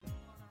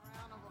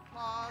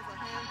applause, a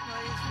hand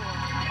praise for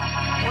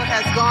what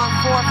has gone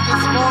forth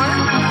this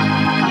morning.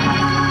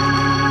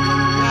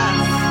 Yes.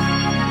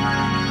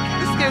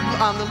 Let's give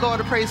the Lord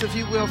a praise, if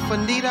you will, for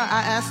Nita.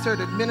 I asked her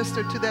to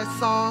minister to that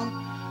song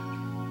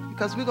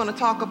because we're going to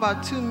talk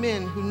about two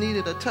men who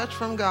needed a touch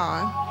from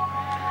God.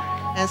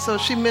 And so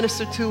she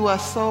ministered to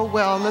us so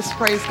well. Let's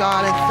praise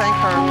God and thank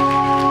her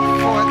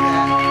for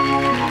that.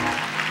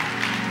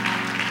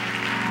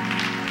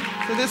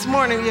 So this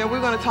morning,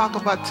 we're going to talk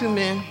about two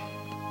men,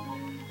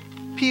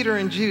 Peter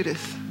and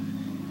Judas.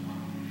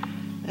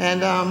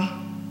 And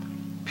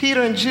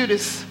Peter and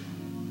Judas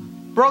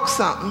broke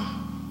something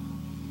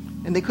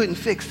and they couldn't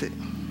fix it.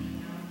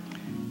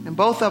 And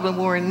both of them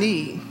were in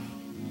need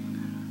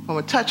of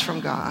a touch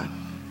from God.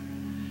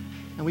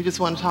 And we just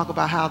want to talk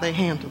about how they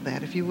handled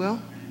that, if you will.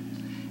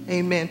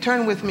 Amen.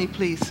 Turn with me,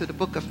 please, to the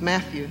book of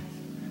Matthew,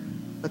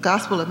 the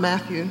Gospel of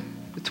Matthew,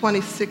 the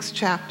 26th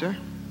chapter.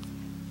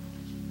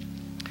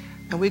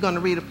 And we're going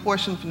to read a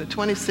portion from the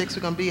 26th.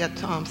 We're going to be at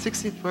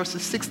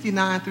verses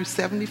 69 through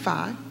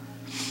 75.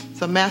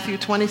 So Matthew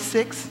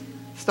 26,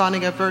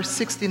 starting at verse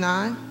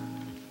 69.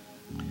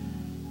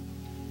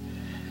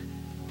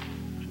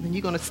 And then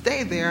you're going to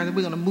stay there, and then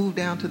we're going to move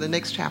down to the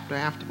next chapter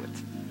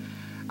afterwards.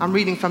 I'm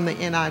reading from the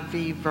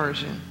NIV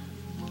version.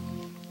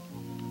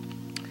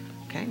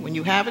 Okay, when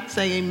you have it,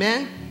 say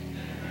amen.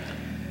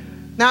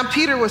 Now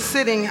Peter was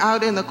sitting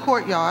out in the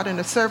courtyard, and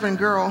a servant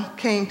girl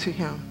came to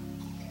him.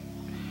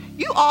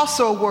 "You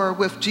also were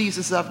with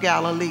Jesus of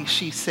Galilee,"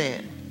 she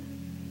said.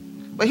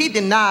 But he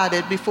denied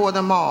it before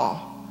them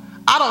all.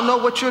 "I don't know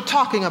what you're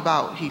talking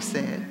about," he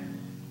said.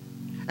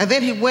 And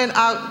then he went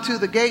out to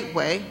the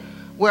gateway,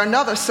 where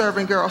another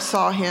servant girl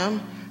saw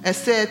him and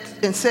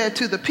said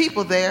to the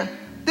people there,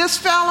 "This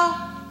fellow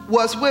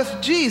was with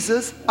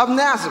Jesus of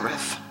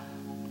Nazareth."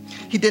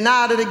 He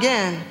denied it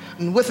again,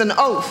 and with an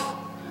oath,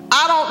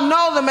 "I don't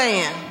know the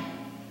man."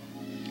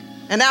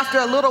 And after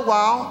a little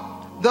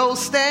while, those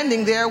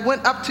standing there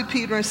went up to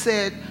Peter and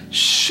said,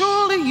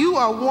 "Surely you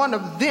are one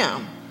of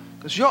them,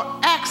 because your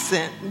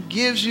accent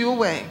gives you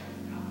away."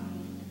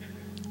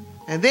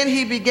 And then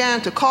he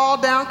began to call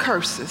down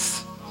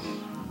curses.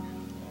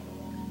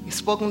 He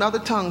spoke in other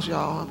tongues,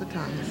 y'all, other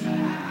tongues.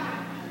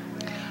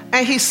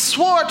 And he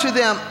swore to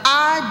them,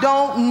 "I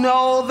don't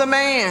know the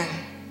man."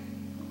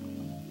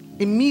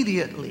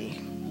 Immediately,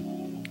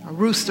 a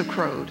rooster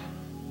crowed.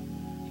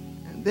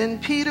 And then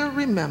Peter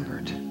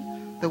remembered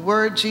the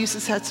word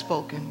Jesus had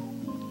spoken.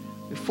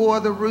 "Before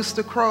the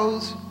rooster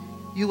crows,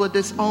 you will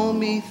disown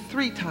me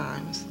 3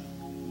 times.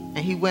 And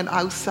he went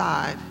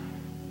outside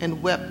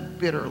and wept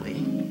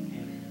bitterly.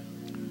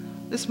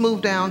 Let's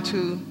move down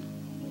to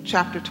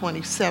chapter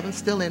 27,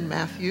 still in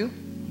Matthew.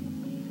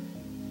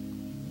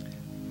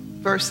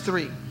 Verse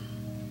 3.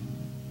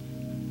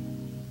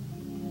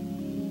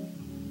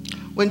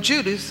 When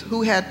Judas,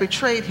 who had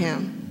betrayed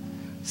him,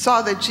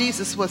 saw that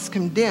Jesus was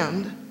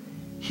condemned,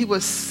 he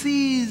was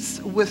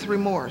seized with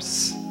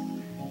remorse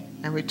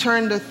and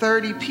returned the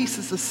 30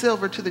 pieces of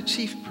silver to the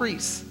chief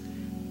priests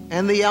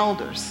and the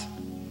elders.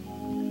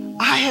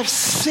 "I have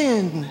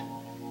sinned,"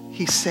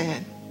 he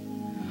said,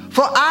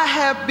 "for I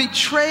have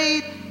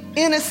betrayed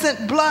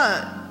innocent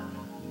blood."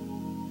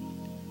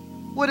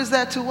 "What is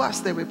that to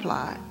us?" they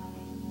replied.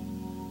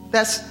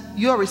 "That's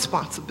your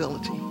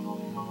responsibility."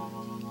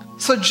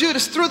 So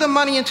Judas threw the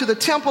money into the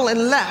temple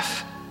and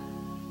left,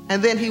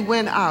 and then he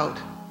went out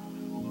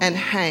and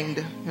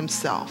hanged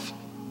himself.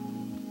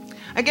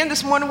 Again,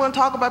 this morning we're going to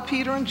talk about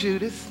Peter and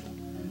Judas,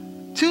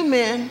 two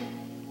men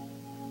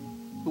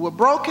who were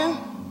broken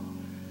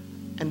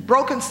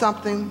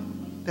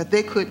something that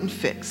they couldn't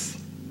fix.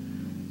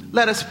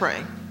 Let us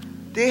pray.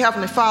 Dear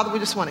Heavenly Father, we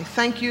just want to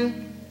thank you.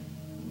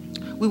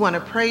 We want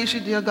to praise you,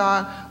 dear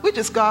God. We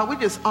just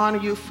honor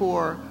you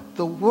for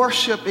the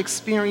worship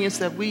experience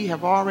that we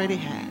have already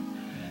had.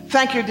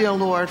 Thank you, dear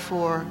Lord,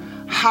 for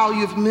how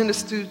you've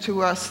ministered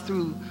to us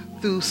through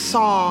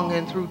song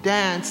and through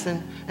dance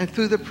and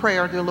through the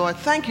prayer, dear Lord.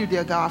 Thank you,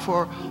 dear God,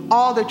 for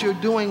all that you're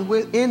doing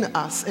within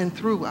us and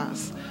through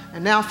us.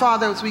 And now,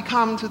 Father, as we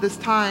come to this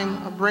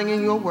time of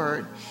bringing your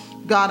word,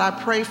 God, I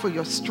pray for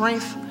your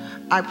strength.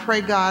 I pray,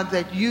 God,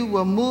 that you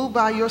will move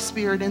by your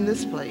spirit in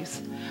this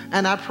place.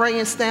 And I pray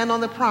and stand on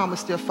the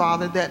promise, dear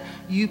Father, that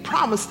you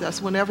promised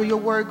us whenever your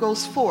word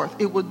goes forth,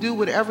 it will do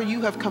whatever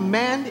you have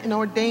commanded and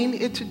ordained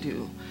it to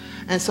do.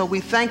 And so we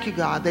thank you,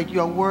 God, that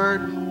your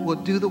word will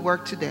do the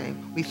work today.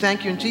 We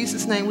thank you in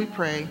Jesus' name we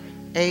pray.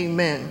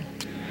 Amen.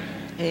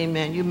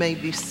 Amen. You may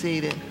be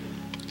seated.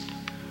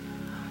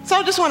 So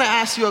I just want to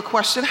ask you a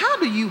question. How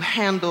do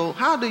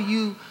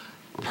you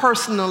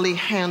personally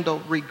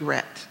handle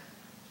regret?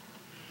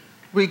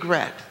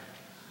 Regret.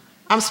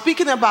 I'm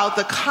speaking about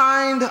the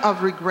kind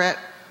of regret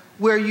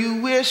where you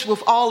wish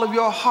with all of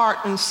your heart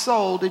and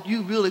soul that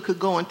you really could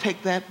go and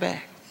take that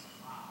back.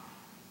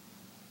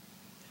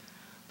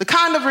 The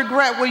kind of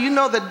regret where you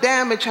know the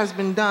damage has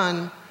been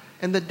done,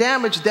 and the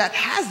damage that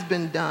has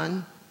been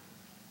done,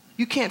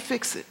 you can't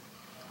fix it.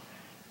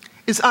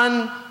 It's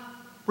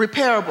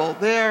unrepairable.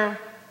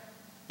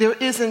 there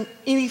isn't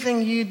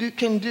anything you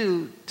can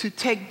do to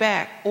take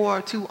back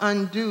or to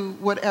undo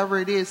whatever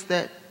it is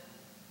that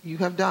you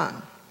have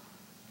done.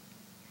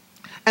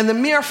 And the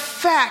mere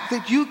fact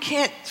that you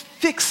can't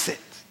fix it,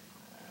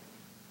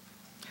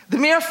 the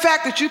mere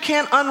fact that you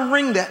can't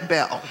unring that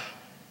bell,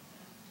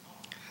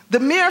 the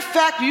mere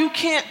fact you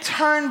can't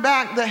turn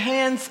back the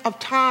hands of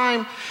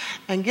time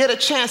and get a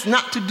chance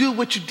not to do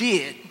what you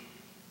did,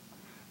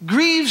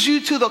 grieves you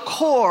to the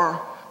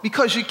core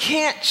because you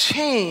can't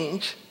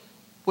change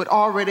what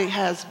already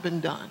has been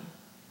done.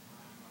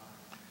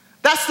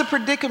 That's the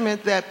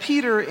predicament that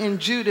Peter and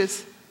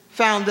Judas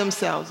found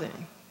themselves in.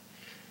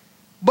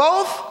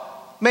 Both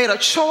made a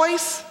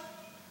choice,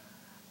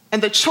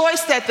 and the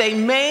choice that they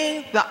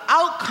made, the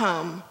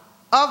outcome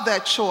of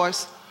that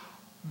choice,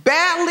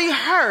 badly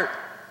hurt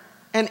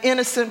an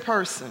innocent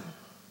person.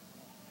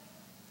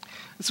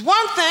 It's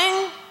one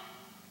thing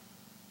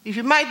if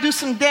you might do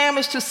some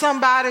damage to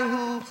somebody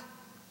who,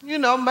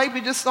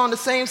 maybe just on the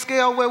same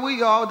scale where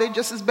we are, they're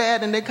just as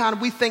bad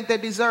and we think they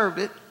deserve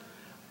it.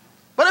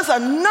 But it's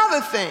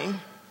another thing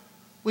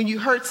when you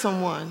hurt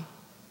someone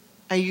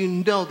and you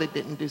know they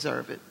didn't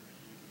deserve it.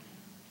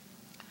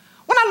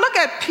 When I look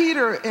at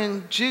Peter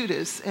and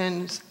Judas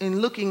and in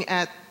looking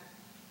at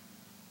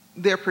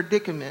their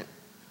predicament,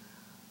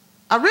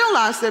 I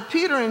realized that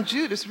Peter and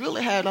Judas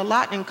really had a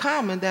lot in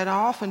common that I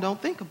often don't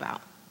think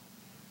about.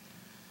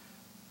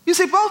 You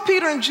see, both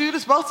Peter and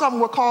Judas, both of them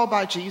were called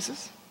by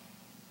Jesus.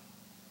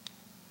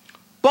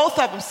 Both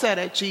of them sat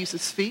at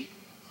Jesus' feet.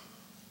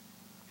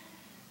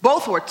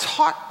 Both were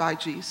taught by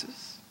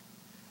Jesus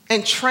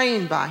and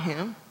trained by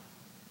him.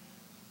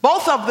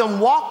 Both of them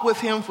walked with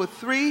him for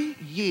 3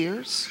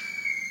 years.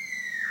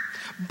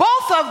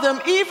 Both of them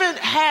even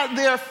had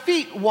their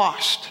feet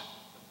washed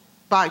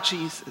by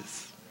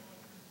Jesus.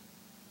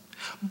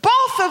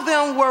 Both of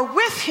them were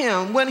with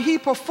him when he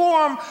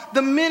performed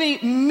the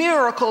many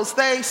miracles.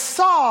 They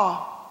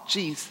saw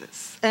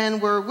Jesus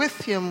and were with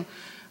him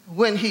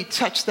when he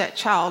touched that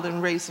child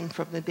and raised him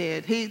from the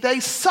dead. They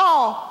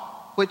saw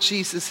what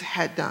Jesus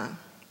had done.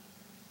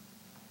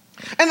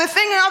 And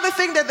the other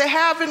thing that they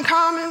have in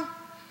common,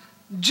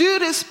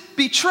 Judas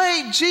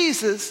betrayed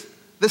Jesus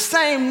the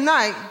same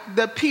night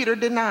that Peter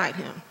denied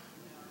him.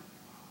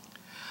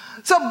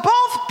 So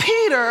both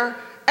Peter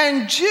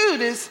and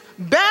Judas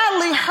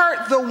badly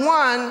hurt the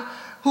one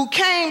who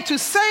came to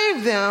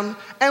save them,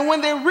 and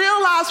when they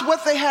realized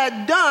what they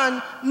had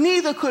done,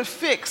 neither could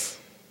fix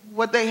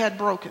what they had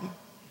broken.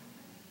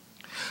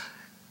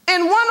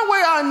 In one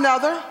way or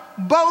another,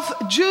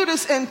 both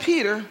Judas and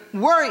Peter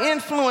were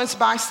influenced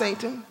by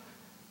Satan,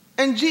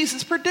 and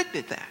Jesus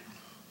predicted that.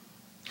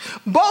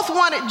 Both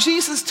wanted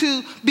Jesus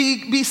to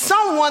be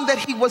someone that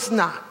he was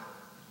not.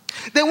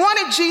 They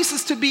wanted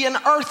Jesus to be an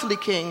earthly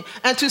king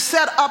and to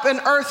set up an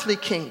earthly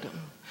kingdom.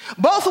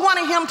 Both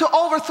wanted him to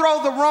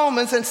overthrow the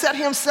Romans and set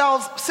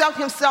himself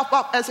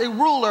up as a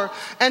ruler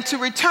and to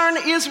return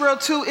Israel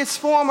to its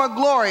former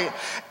glory.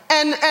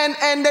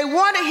 And they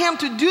wanted him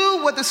to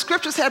do what the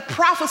scriptures had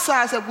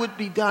prophesied that would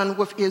be done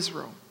with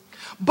Israel.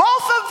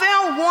 Both of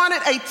them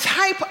wanted a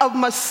type of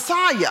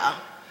Messiah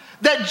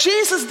that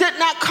Jesus did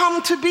not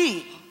come to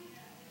be.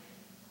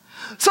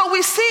 So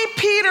we see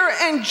Peter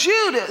and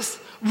Judas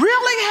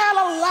really had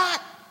a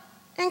lot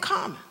in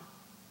common.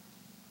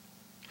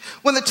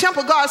 When the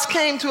temple guards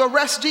came to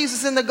arrest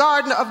Jesus in the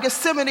Garden of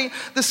Gethsemane,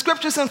 the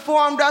scriptures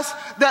informed us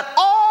that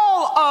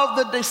all of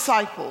the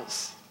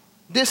disciples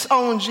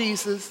disowned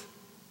Jesus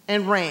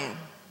and ran,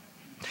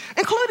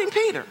 including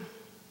Peter.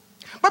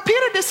 But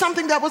Peter did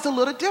something that was a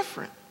little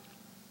different.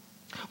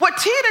 What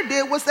Peter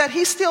did was that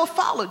he still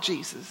followed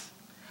Jesus,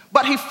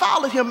 but he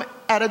followed him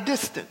at a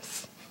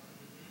distance.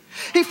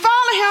 He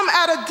followed him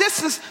at a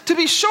distance to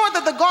be sure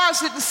that the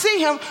guards didn't see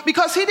him,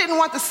 because he didn't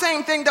want the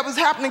same thing that was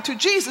happening to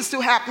Jesus to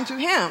happen to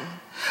him.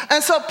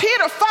 And so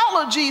Peter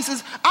followed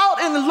Jesus out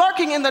and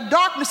lurking in the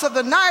darkness of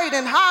the night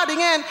and hiding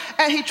in,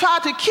 and he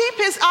tried to keep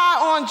his eye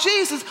on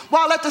Jesus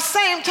while at the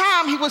same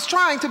time he was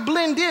trying to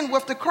blend in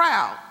with the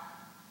crowd.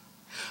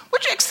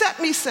 Would you accept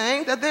me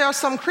saying that there are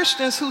some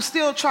Christians who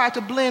still try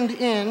to blend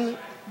in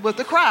with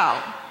the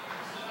crowd?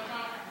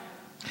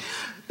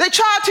 They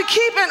tried to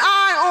keep an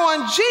eye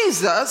on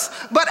Jesus,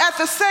 but at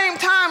the same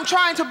time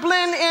trying to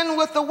blend in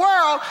with the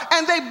world,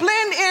 and they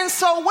blend in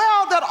so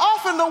well that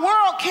often the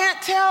world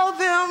can't tell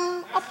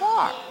them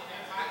apart.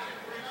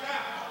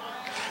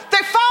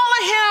 They follow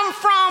him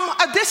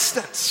from a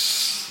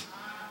distance.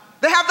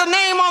 They have the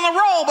name on the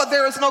roll, but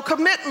there is no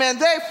commitment.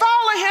 They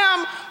follow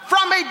him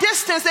from a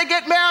distance. They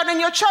get married in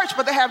your church,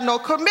 but they have no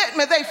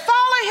commitment. They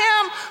follow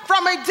him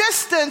from a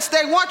distance.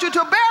 They want you to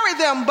bury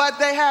them, but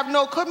they have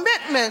no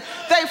commitment.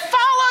 They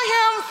follow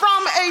him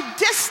from a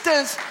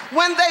distance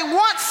when they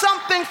want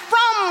something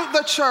from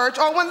the church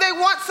or when they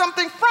want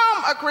something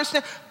from a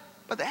Christian,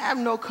 but they have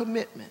no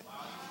commitment.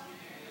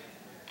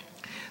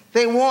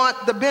 They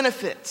want the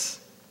benefits.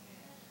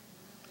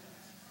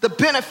 The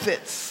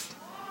benefits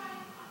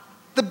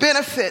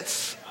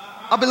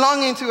of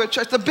belonging to a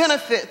church, the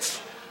benefits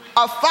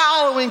of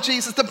following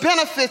Jesus, the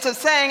benefits of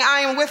saying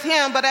I am with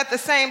him, but at the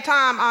same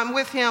time I'm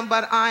with him,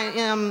 but I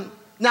am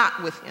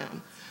not with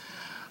him.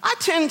 I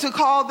tend to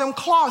call them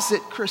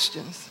closet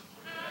Christians.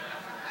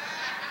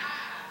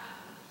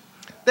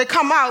 They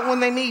come out when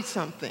they need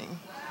something.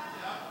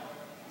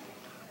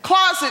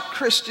 Closet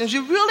Christians,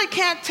 you really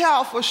can't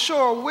tell for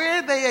sure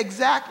where they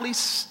exactly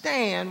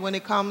stand when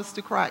it comes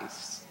to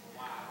Christ.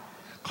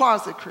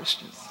 Closet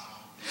Christians.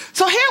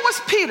 So here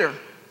was Peter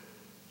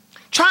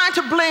trying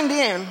to blend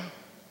in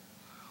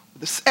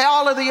with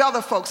all of the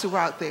other folks who were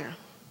out there.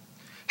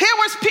 Here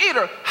was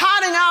Peter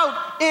hiding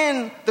out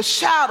in the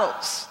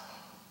shadows.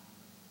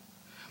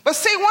 But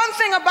see, one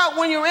thing about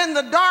when you're in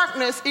the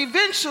darkness,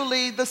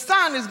 eventually the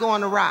sun is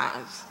going to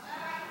rise.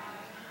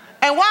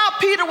 And while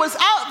Peter was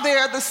out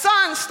there, the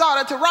sun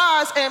started to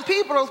rise and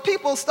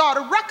people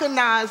started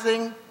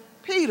recognizing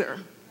Peter.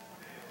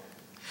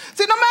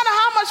 See, no matter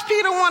how much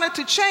Peter wanted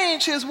to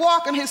change his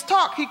walk and his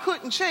talk, he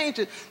couldn't change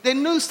it. They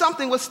knew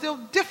something was still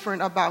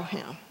different about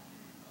him.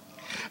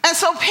 And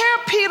so here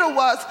Peter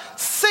was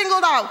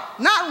singled out,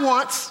 not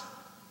once.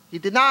 He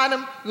denied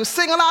him. He was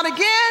singled out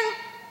again.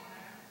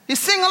 He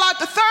singled out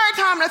the third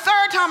time. The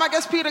third time, I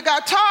guess Peter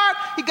got tired.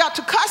 He got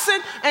to cussing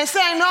and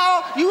saying,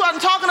 no, you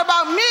wasn't talking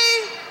about me.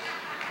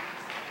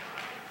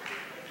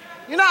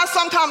 You know how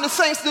sometimes the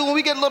saints do when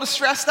we get a little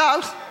stressed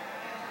out?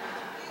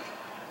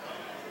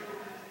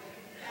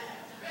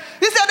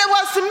 He said it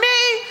was to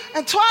me,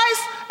 and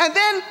twice, and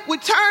then we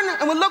turn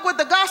and we look with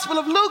the Gospel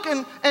of Luke,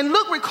 and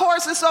Luke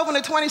records this over in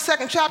the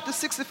 22nd chapter,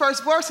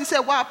 61st verse. He said,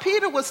 while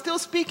Peter was still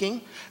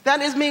speaking, that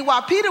is me,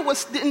 while Peter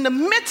was in the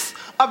midst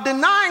of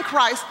denying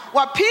Christ,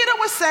 while Peter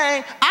was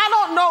saying,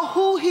 I don't know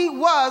who he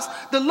was,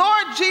 the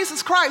Lord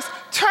Jesus Christ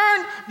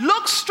turned,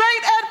 looked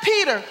straight at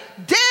Peter,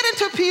 dead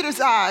into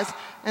Peter's eyes,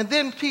 and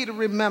then Peter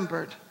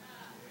remembered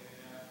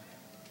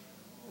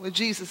what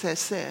Jesus had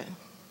said.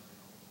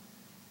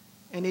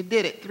 And he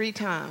did it 3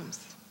 times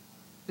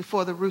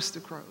before the rooster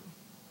crowed.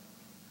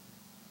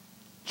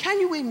 Can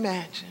you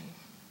imagine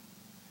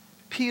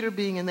Peter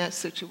being in that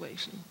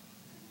situation?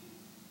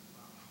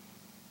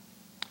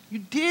 You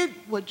did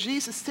what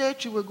Jesus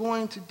said you were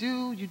going to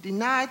do. You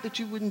denied that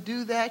you wouldn't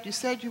do that. You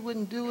said you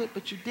wouldn't do it,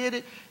 but you did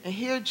it. And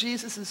here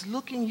Jesus is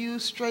looking you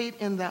straight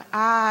in the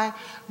eye,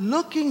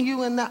 looking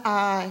you in the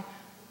eye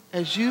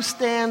as you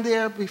stand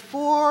there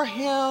before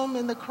him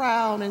in the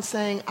crowd and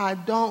saying, I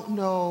don't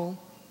know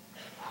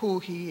who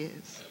he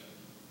is.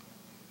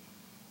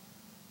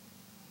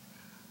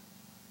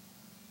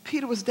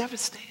 Peter was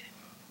devastated.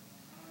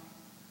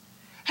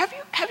 Have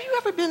you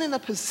ever been in a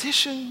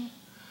position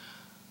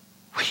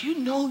where you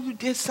know you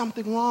did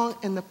something wrong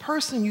and the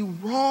person you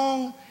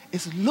wrong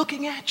is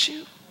looking at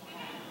you?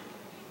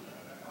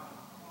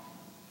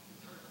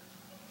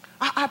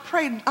 I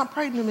prayed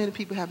that many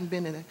people haven't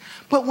been in it.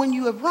 But when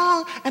you are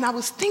wrong, and I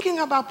was thinking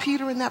about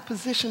Peter in that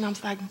position, I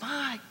was like,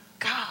 my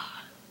God.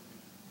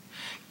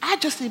 I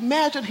just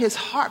imagined his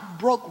heart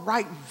broke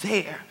right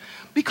there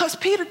because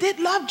Peter did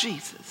love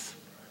Jesus.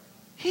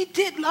 He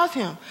did love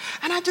him.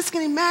 And I just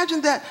can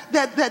imagine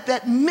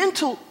that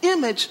mental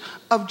image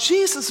of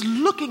Jesus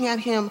looking at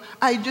him.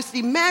 I just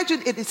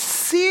imagine it has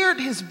seared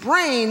his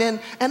brain. And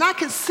I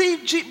can see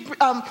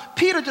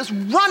Peter just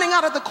running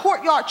out of the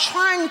courtyard,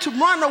 trying to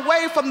run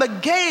away from the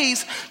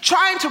gaze,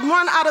 trying to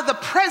run out of the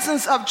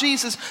presence of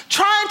Jesus,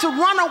 trying to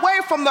run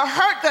away from the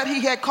hurt that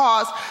he had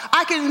caused.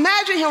 I can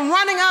imagine him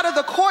running out of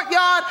the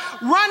courtyard,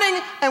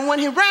 running, and when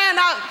he ran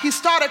out, he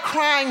started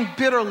crying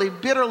bitterly.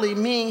 Bitterly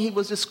meaning he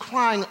was just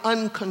crying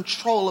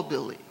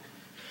uncontrollably.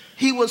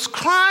 He was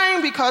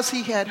crying because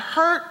he had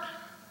hurt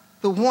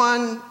the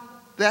one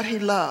that he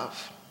loved.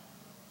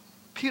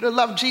 Peter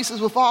loved Jesus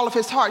with all of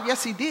his heart.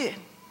 Yes, he did.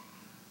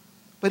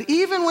 But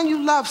even when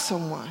you love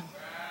someone,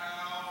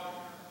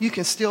 you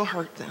can still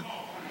hurt them.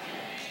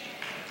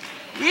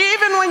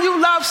 Even when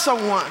you love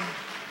someone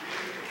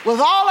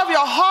with all of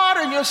your heart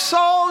and your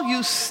soul,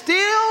 you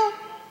still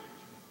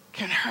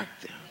can hurt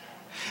them.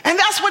 And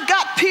that's what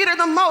got Peter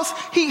the most.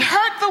 He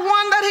hurt the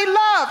one that he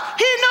loved.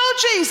 He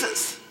knew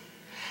Jesus.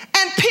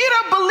 And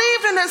Peter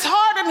believed in his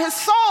heart and his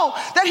soul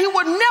that he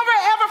would never,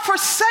 ever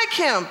forsake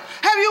him.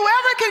 Can you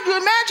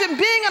imagine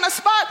being in a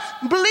spot,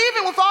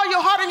 believing with all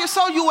your heart and your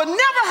soul you would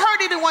never hurt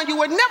anyone, you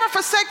would never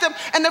forsake them,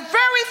 and the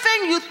very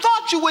thing you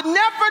thought you would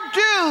never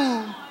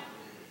do,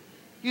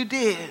 you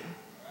did.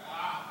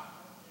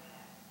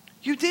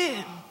 You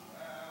did.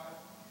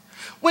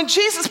 When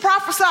Jesus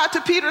prophesied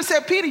to Peter and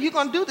said, Peter, you're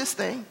going to do this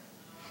thing.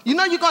 You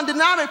know you're going to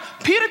deny me.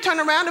 Peter turned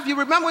around, if you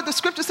remember what the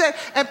scripture said,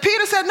 and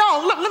Peter said,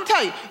 no, look, let me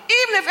tell you,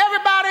 even if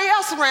everybody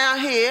else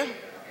around here,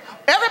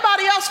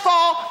 everybody else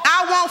fall,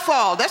 I won't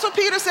fall. That's what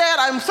Peter said.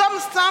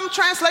 Some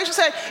translations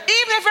say,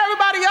 even if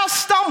everybody else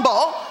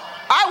stumble,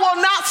 I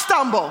will not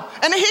stumble.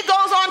 And then he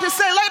goes on to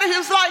say later, he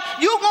was like,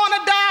 you're going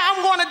to die,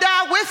 I'm going to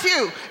die with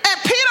you. And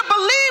Peter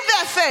believed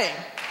that thing.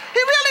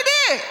 He really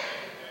did.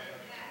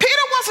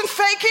 Peter wasn't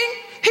faking.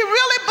 He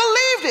really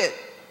believed it.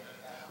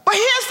 But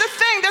here's the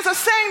thing, there's a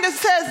saying that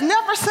says,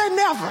 never say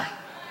never.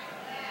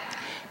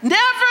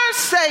 Never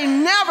say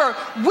never.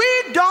 We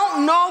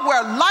don't know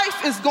where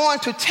life is going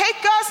to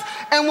take us.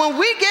 And when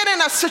we get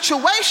in a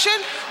situation,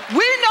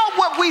 we know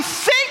what we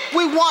think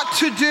we want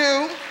to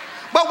do,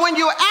 But when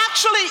you're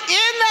actually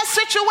in that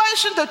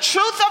situation, the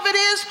truth of it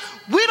is,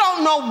 we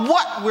don't know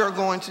what we're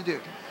going to do.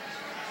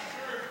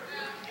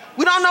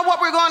 We don't know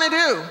what we're going to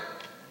do.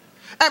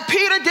 And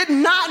Peter did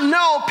not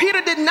know, Peter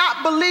did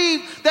not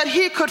believe that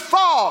he could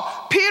fall.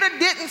 Peter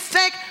didn't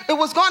think it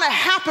was going to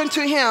happen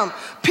to him.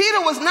 Peter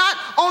was not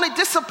only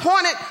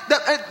disappointed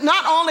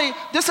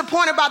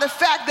by the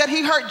fact that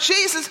he hurt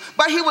Jesus,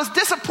 but he was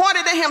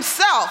disappointed in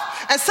himself.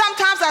 And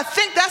sometimes I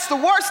think that's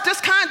the worst, this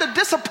kind of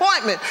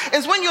disappointment,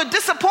 is when you're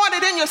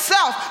disappointed in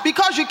yourself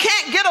because you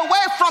can't get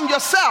away from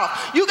yourself.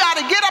 You got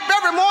to get up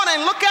every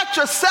morning and look at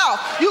yourself.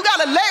 You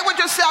got to lay with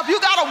yourself.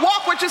 You got to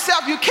walk with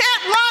yourself. You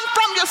can't run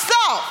from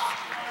yourself.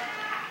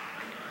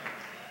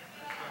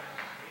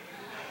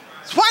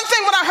 It's one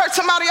thing when I hurt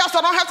somebody else,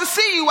 I don't have to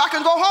see you. I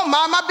can go home,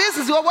 mind my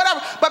business, or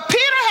whatever. But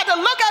Peter had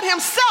to look at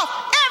himself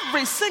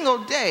every single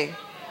day.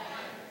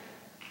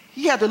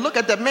 He had to look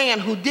at the man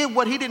who did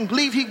what he didn't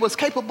believe he was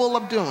capable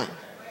of doing.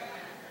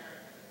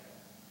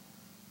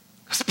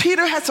 Because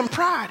Peter had some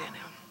pride in him.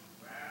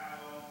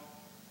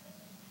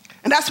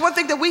 And that's one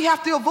thing that we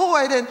have to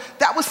avoid, and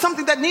that was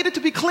something that needed to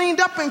be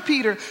cleaned up in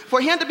Peter for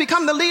him to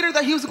become the leader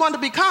that he was going to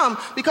become.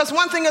 Because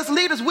one thing as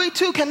leaders, we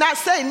too cannot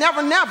say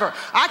never, never.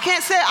 I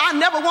can't say I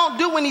never won't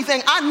do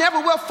anything. I never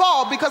will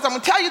fall, because I'm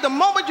going to tell you, the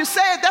moment you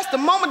say it, that's the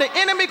moment the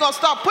enemy going to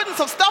start putting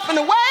some stuff in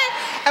the way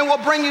and will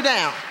bring you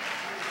down.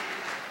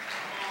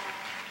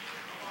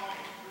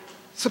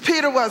 So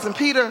Peter was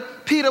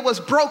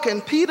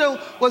broken. Peter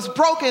was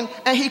broken,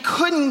 and he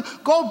couldn't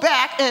go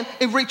back and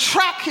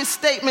retract his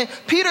statement.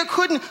 Peter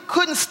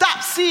couldn't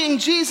stop seeing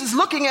Jesus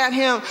looking at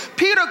him.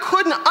 Peter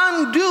couldn't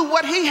undo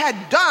what he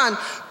had done.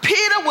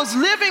 Peter was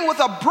living with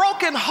a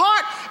broken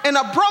heart and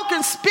a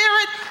broken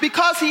spirit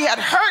because he had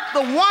hurt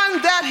the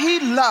one that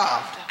he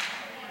loved.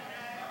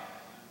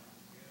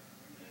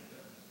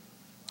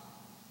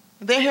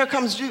 And then here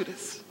comes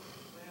Judas.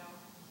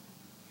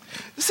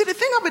 You see, the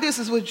thing of it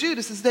is with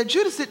Judas is that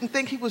Judas didn't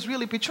think he was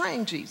really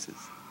betraying Jesus.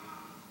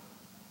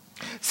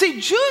 See,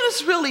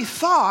 Judas really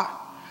thought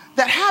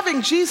that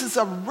having Jesus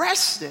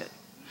arrested,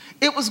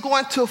 it was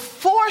going to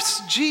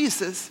force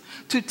Jesus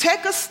to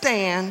take a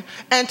stand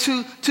and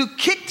to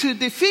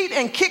defeat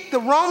and kick the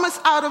Romans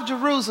out of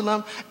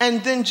Jerusalem,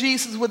 and then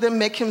Jesus would then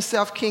make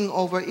himself king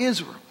over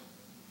Israel.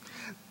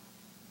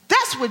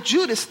 That's what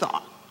Judas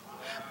thought.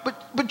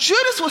 But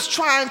Judas was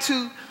trying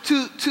to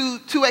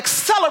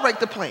accelerate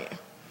the plan.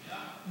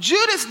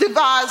 Judas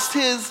devised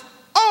his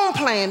own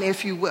plan,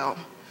 if you will.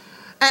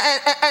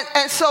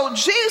 And so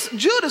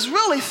Judas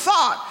really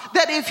thought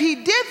that if he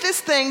did this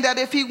thing, that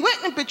if he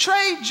went and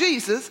betrayed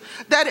Jesus,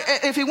 that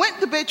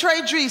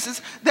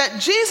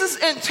Jesus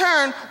in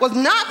turn was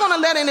not going to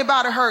let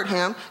anybody hurt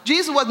him.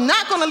 Jesus was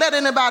not going to let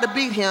anybody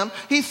beat him.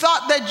 He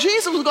thought that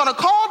Jesus was going to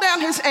call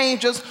down his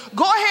angels,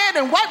 go ahead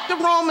and wipe the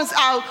Romans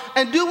out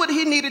and do what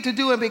he needed to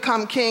do and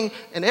become king,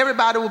 and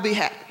everybody will be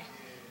happy.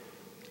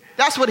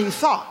 That's what he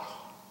thought.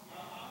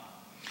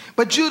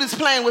 But Judas'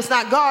 plan was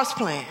not God's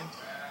plan.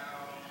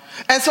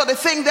 And so the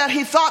thing that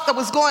he thought that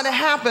was going to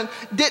happen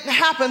didn't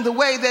happen the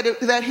way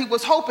that he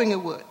was hoping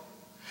it would.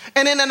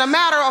 And then in a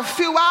matter of a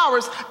few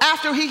hours,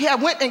 after he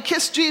had went and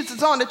kissed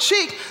Jesus on the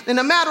cheek, in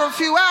a matter of a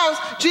few hours,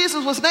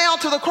 Jesus was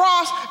nailed to the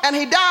cross and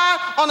he died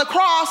on the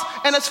cross.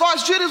 And as far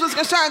as Judas was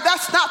concerned,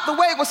 that's not the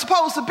way it was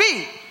supposed to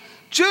be.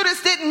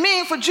 Judas didn't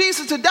mean for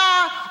Jesus to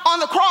die on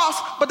the cross,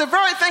 but the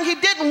very thing he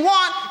didn't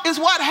want is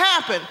what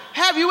happened.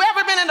 Have you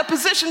ever been in a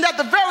position that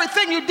the very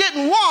thing you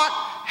didn't want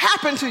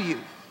happened to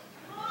you?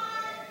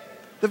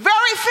 The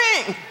very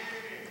thing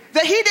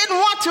that he didn't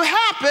want to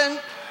happen,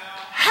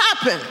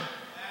 happened.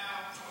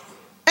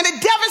 And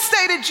it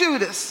devastated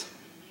Judas.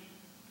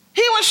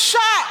 He was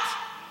shocked.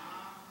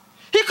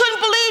 He couldn't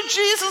believe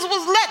Jesus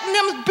was letting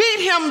them beat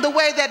him the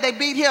way that they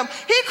beat him.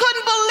 He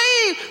couldn't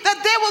believe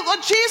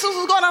that Jesus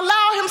was going to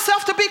allow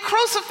himself to be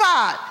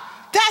crucified.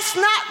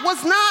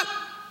 Was not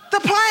the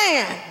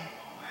plan.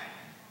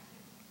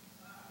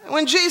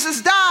 When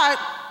Jesus died,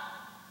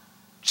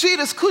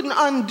 Judas couldn't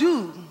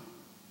undo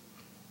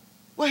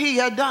what he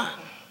had done.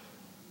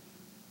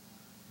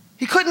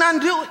 He couldn't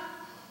undo it.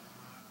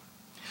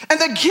 And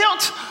the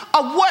guilt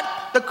of what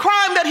the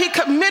crime that he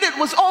committed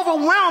was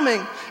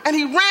overwhelming. And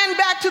he ran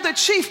back to the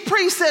chief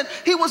priest and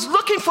he was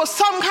looking for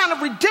some kind of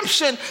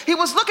redemption. He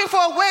was looking for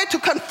a way to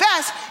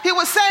confess. He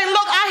was saying,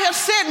 look, I have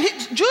sinned.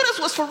 Judas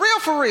was for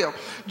real.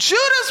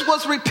 Judas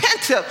was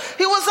repentant.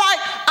 He was like,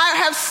 I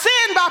have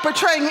sinned by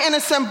betraying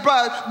innocent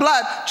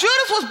blood.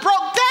 Judas was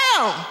broke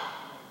down.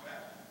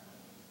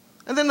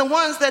 And then the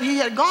ones that he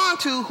had gone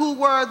to, who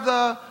were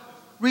the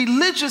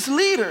religious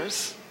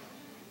leaders,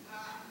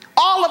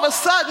 all of a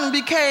sudden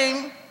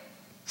became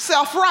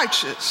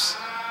self-righteous.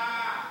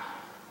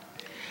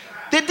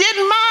 They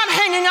didn't mind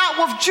hanging out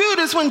with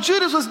Judas when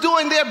Judas was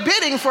doing their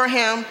bidding for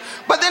him,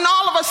 but then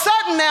all of a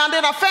sudden now,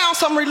 then I found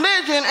some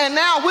religion and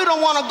now we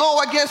don't want to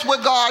go against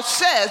what God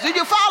says. Do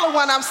you follow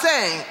what I'm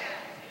saying?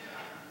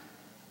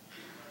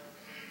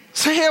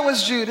 So here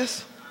was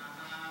Judas.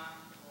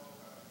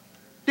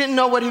 Didn't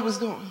know what he was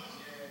doing.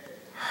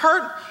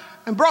 Hurt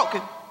and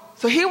broken.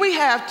 So here we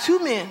have two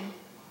men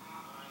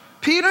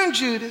Peter and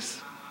Judas,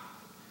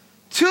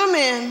 two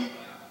men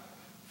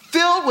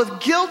filled with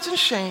guilt and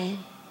shame.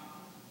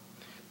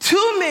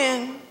 Two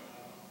men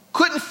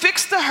couldn't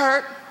fix the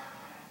hurt.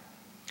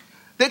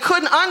 They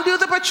couldn't undo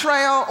the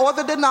betrayal or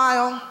the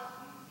denial.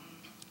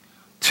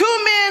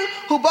 Two men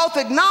who both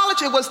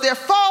acknowledged it was their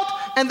fault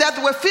and that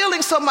they were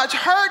feeling so much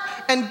hurt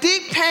and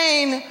deep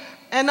pain.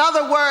 In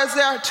other words,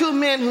 there are two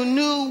men who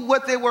knew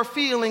what they were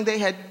feeling. They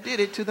had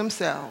did it to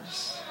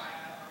themselves.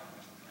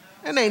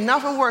 And ain't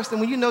nothing worse than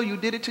when you know you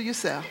did it to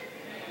yourself.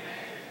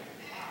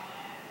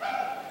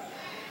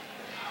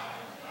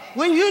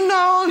 When you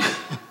know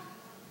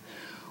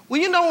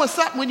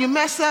when you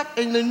mess up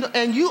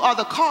and you are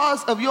the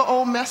cause of your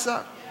own mess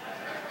up.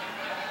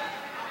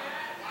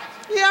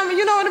 Yeah, I mean,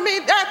 you know what I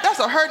mean? That's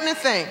a hurting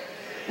thing.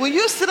 When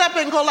you sit up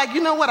and go like,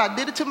 you know what, I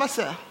did it to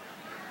myself.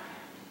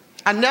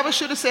 I never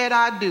should have said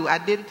I do. I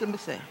did it to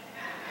myself.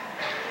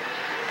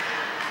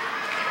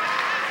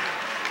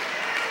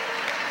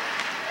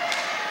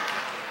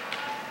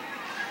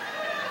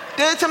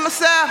 Did it to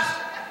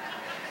myself.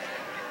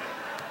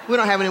 We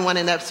don't have anyone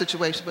in that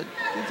situation, but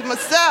did it to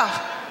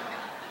myself.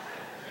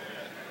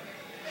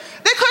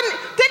 They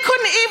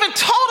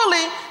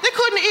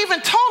couldn't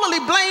even totally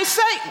blame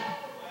Satan.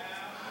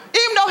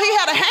 Even though he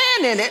had a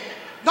hand in it,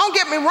 don't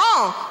get me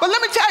wrong. But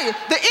let me tell you,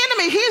 the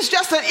enemy, he's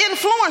just an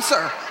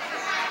influencer.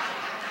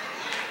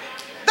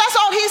 That's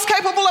all he's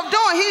capable of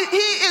doing.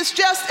 He is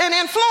just an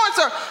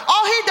influencer.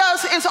 All he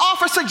does is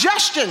offer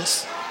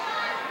suggestions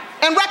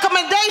and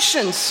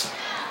recommendations.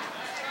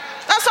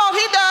 That's all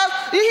he does.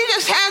 He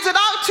just hands it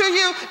out to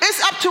you. It's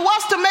up to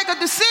us to make a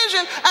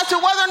decision as to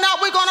whether or not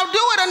we're going to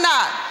do it or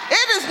not.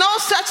 It is no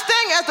such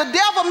thing as the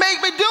devil made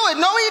me do it.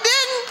 No, he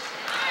didn't.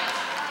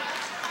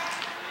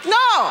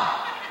 No.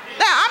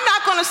 Now, I'm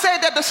not going to say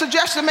that the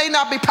suggestion may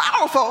not be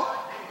powerful.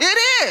 It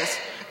is.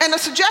 And the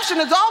suggestion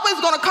is always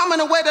going to come in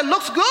a way that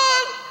looks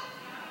good.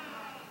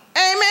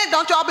 Amen.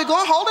 Don't y'all be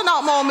holding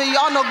out on me.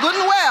 Y'all know good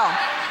and well.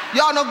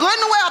 Y'all know good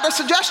and well the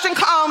suggestion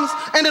comes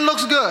and it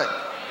looks good.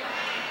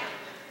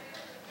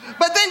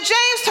 But then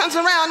James turns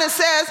around and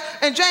says,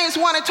 in James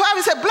 1:12,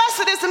 he said,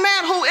 blessed is the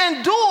man who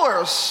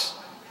endures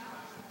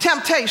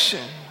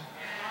temptation.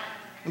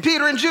 And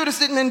Peter and Judas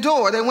didn't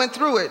endure. They went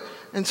through it.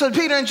 And so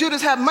Peter and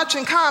Judas had much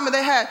in common.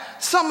 They had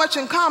so much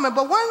in common.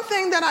 But one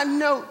thing that I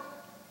note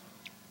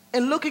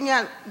in looking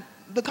at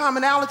the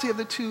commonality of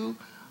the two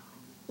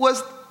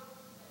was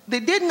they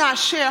did not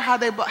share how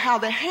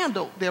they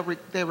handled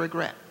their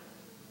regret.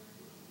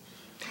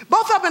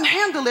 Both of them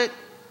handled it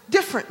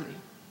differently.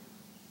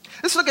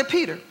 Let's look at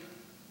Peter.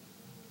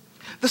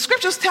 The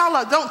scriptures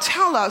don't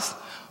tell us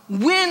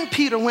when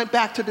Peter went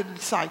back to the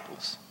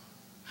disciples,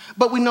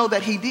 but we know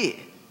that he did.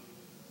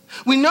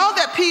 We know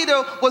that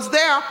Peter was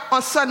there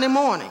on Sunday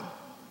morning.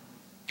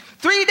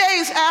 3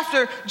 days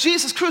after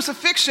Jesus'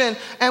 crucifixion,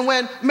 and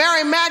when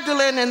Mary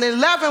Magdalene and the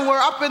 11 were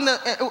up in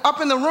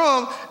the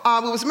room,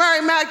 it was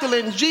Mary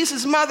Magdalene,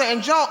 Jesus' mother,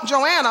 and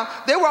Joanna.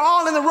 They were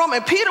all in the room,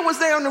 and Peter was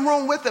there in the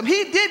room with them.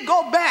 He did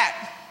go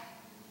back.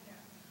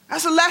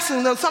 That's a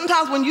lesson, though.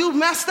 Sometimes when you've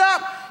messed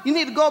up, you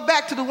need to go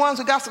back to the ones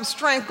who got some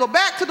strength. Go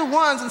back to the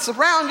ones and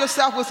surround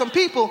yourself with some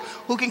people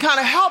who can kind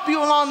of help you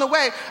along the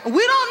way. And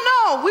we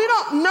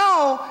don't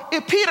know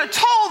if Peter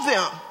told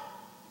them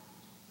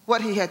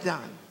what he had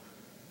done.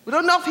 We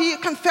don't know if he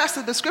had confessed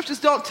it. The scriptures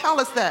don't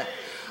tell us that.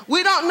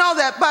 We don't know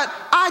that, but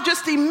I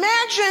just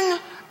imagine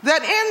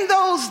that in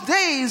those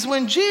days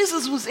when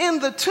Jesus was in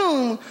the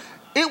tomb,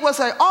 it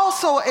was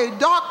also a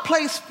dark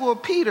place for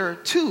Peter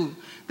too.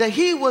 That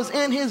he was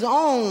in his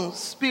own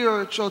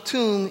spiritual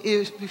tomb,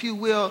 if you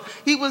will.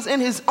 He was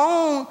in his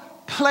own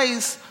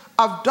place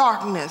of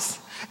darkness.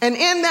 And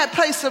in that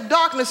place of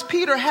darkness,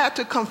 Peter had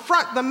to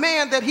confront the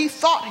man that he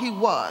thought he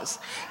was.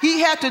 He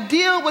had to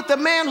deal with the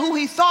man who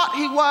he thought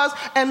he was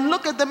and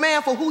look at the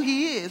man for who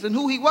he is and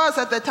who he was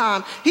at that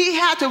time. He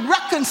had to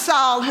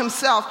reconcile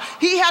himself.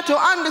 He had to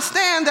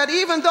understand that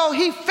even though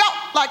he felt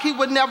like he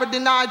would never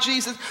deny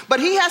Jesus, but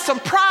he had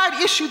some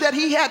pride issue that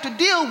he had to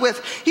deal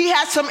with. He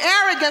had some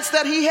arrogance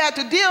that he had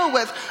to deal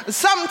with.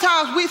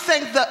 Sometimes we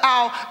think that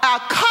our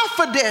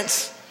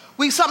confidence,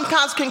 we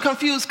sometimes can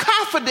confuse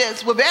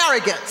confidence with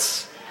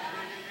arrogance.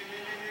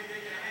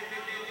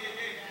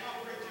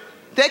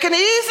 They can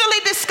easily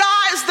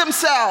disguise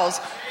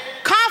themselves.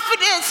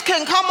 Confidence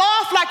can come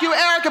off like you're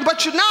arrogant,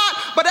 but you're not.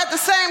 But at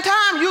the same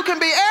time, you can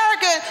be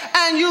arrogant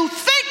and you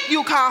think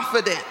you're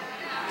confident.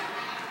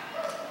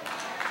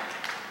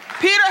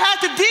 Peter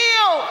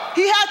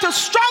he had to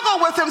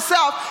struggle with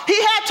himself. He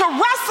had to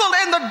wrestle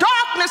in the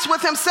darkness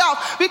with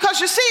himself. Because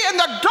you see, in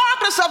the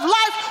darkness of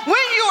life,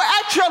 when you're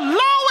at your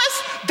lowest,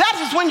 that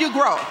is when you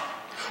grow.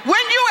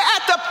 When you're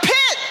at the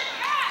pit,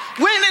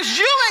 when it's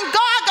you and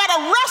God got to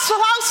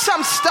wrestle out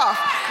some stuff,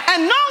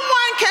 and no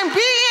one can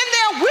be in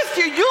there with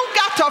you. You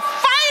got to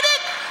fight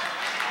it,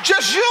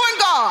 just you and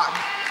God.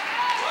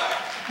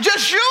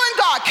 Just you and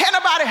God. Can't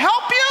nobody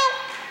help you?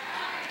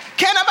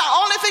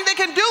 Only thing they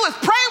can do is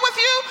pray with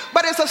you,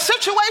 but it's a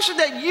situation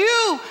that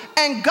you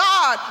and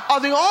God are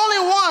the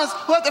only ones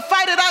who have to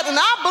fight it out. And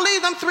I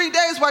believe them 3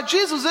 days while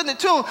Jesus was in the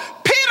tomb,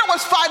 Peter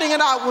was fighting it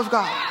out with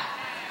God.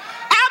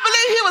 I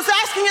believe he was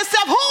asking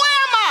himself, who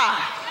am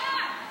I?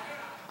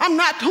 I'm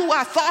not who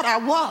I thought I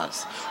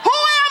was. Who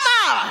am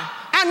I?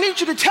 I need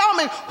you to tell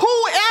me,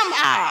 who am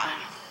I?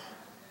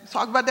 We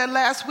talked about that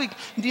last week.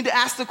 You need to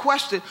ask the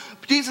question.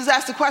 Jesus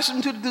asked the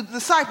question to the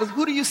disciples,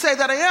 who do you say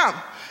that I am?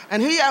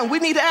 And we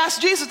need to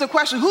ask Jesus the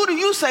question, who do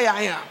you say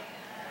I am?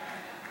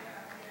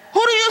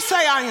 Who do you say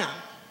I am?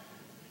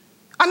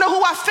 I know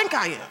who I think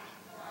I am.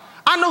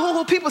 I know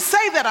who people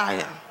say that I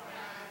am.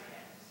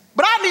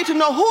 But I need to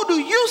know, who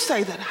do you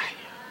say that I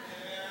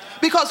am?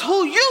 Because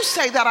who you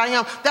say that I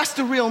am, that's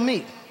the real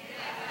me.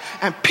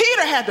 And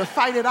Peter had to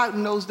fight it out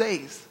in those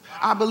days.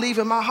 I believe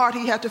in my heart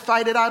he had to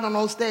fight it out in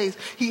those days.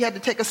 He had to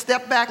take a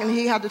step back and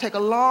he had to take a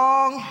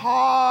long,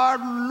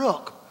 hard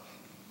look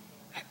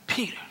at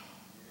Peter.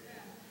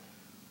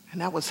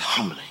 And that was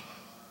humbling.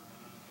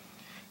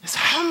 It's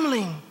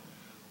humbling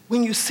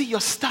when you see your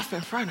stuff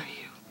in front of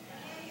you.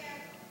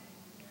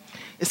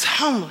 It's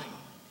humbling.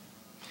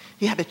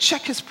 He had to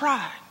check his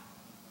pride.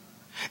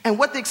 And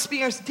what the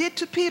experience did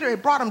to Peter,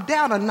 it brought him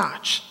down a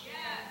notch.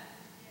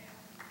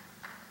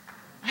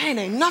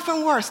 Ain't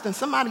nothing worse than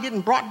somebody getting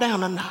brought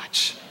down a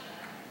notch.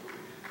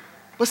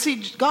 But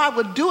see, God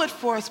would do it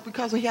for us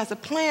because he has a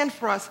plan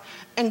for us.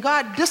 And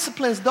God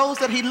disciplines those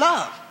that he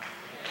loves.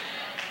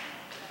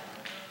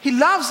 He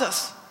loves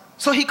us,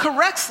 so he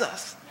corrects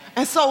us.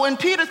 And so in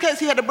Peter's case,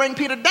 he had to bring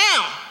Peter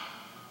down.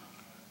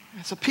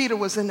 And so Peter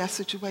was in that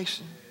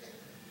situation.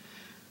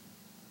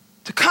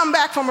 To come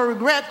back from a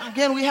regret,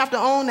 again, we have to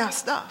own our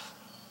stuff.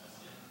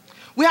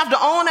 We have to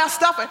own our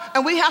stuff,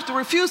 and we have to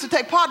refuse to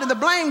take part in the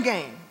blame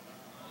game.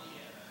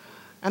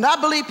 And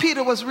I believe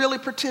Peter was really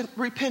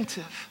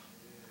repentive.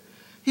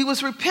 He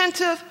was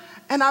repentive,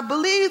 and I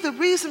believe the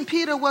reason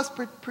Peter was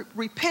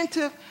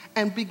repentive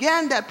and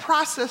began that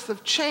process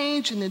of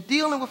change and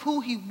dealing with who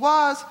he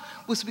was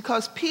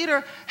because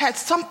Peter had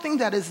something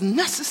that is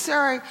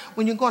necessary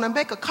when you're going to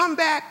make a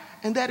comeback,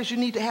 and that is you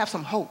need to have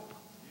some hope.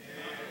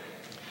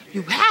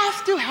 You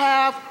have to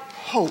have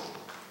hope.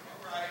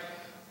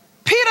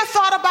 Peter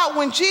thought about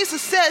when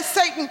Jesus said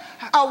Satan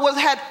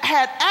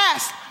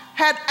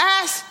had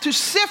asked to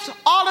sift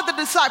all of the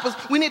disciples.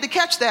 We need to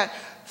catch that.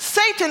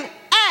 Satan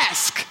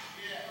asked.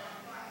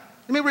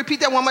 Let me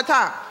repeat that one more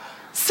time.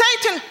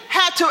 Satan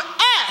had to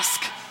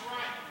ask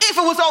if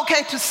it was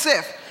okay to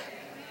sift.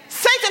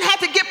 Satan had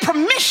to get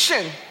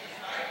permission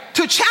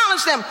to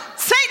challenge them.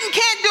 Satan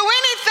can't do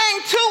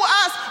anything to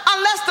us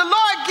unless the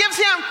Lord gives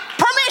him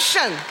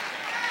permission.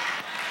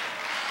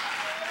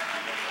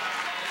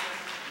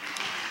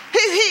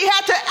 He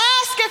had to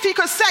ask if he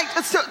could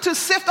to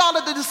sift all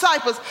of the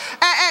disciples.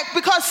 And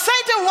because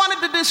Satan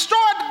wanted to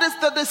destroy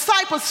the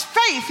disciples'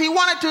 faith. He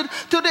wanted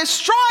to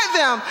destroy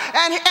them.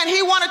 And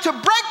he wanted to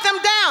break them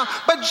down.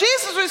 But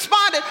Jesus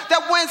responded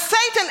that when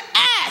Satan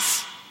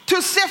asked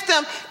to sift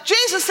them,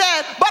 Jesus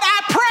said, but I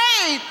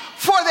prayed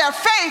for their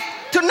faith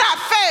to not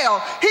fail.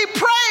 He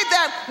prayed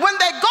that when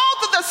they go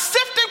through the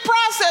sifting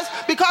process,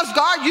 because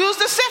God used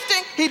the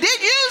sifting, he did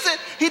use it.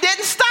 He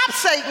didn't stop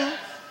Satan.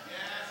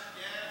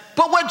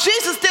 But what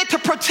Jesus did to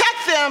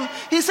protect them,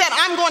 he said,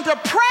 I'm going to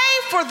pray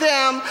for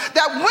them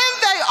that when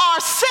they are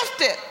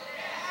sifted,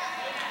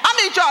 I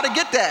need y'all to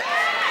get that.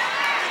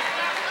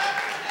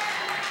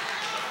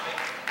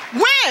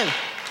 When?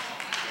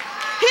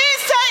 He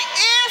said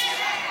if,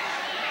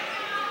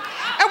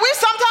 and we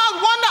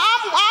sometimes wonder,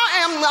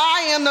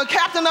 I am the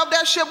captain of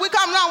that ship. We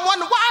come down and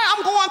wonder why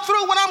I'm going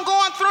through what I'm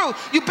going through.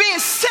 You're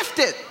being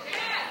sifted.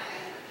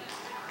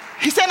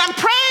 He said, I'm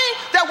praying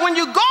that when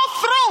you go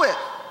through it,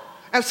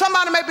 and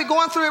somebody may be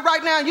going through it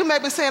right now, and you may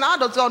be saying, I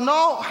just don't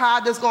know how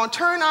this is going to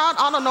turn out.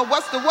 I don't know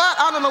what's the what.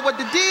 I don't know what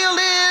the deal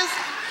is.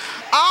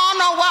 I don't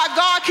know why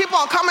God keep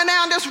on coming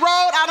down this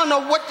road. I don't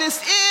know what this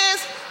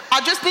is. I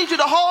just need you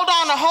to hold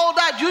on and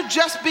hold out. You're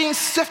just being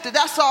sifted.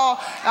 That's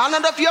all. I don't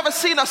know if you ever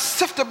seen a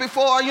sifter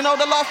before. You know,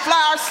 the little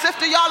flour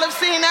sifter. Y'all have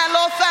seen that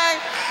little thing?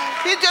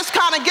 He's just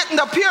kind of getting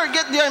the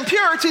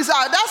impurities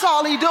out. That's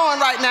all he's doing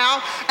right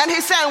now. And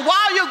he's saying,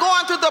 while you're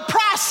going through the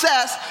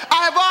process,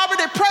 I have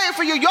already prayed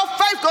for you. Your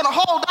faith going to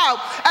hold out.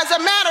 As a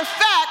matter of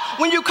fact,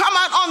 when you come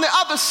out on the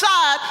other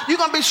side, you're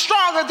going to be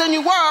stronger than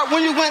you were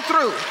when you went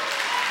through.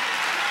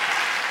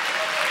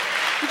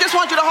 We just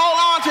want you to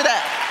hold on to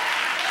that.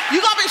 You're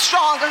going to be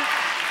stronger.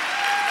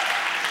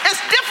 It's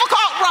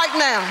difficult right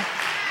now.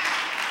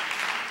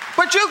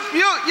 But you're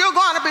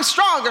going to be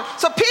stronger.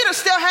 So Peter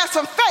still has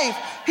some faith.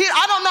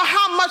 I don't know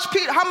how much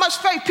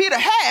faith Peter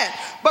had,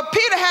 but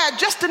Peter had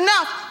just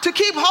enough to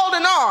keep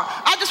holding on.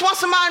 I just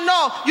want somebody to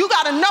know you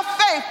got enough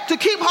faith to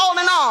keep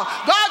holding on.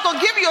 God's going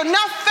to give you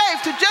enough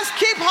faith to just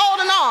keep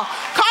holding on.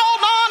 Hold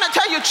on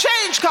until your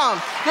change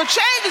comes. Your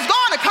change is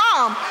going to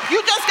come.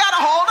 You just got to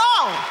hold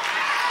on.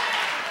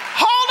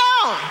 Hold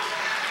on.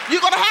 You're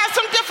going to have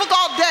some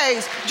difficult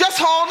days. Just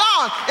hold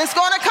on. It's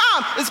going to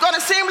come. It's going to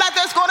seem like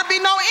there's going to be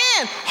no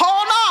end.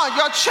 Hold on.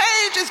 Your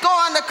change is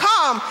going to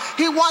come.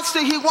 He wants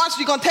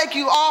you going to take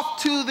you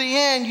off to the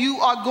end. You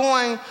are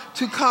going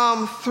to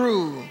come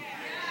through.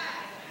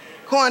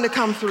 Going to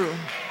come through.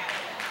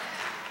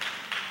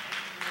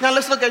 Now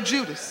let's look at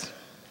Judas.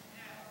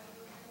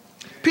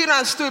 Peter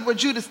understood what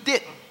Judas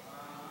didn't.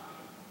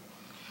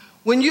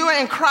 When you are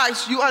in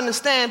Christ, you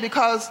understand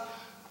because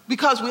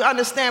we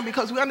understand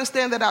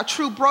that our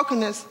true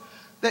brokenness,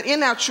 that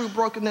in our true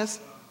brokenness,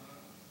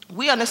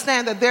 we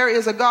understand that there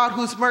is a God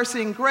whose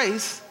mercy and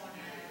grace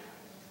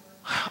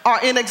are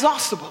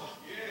inexhaustible.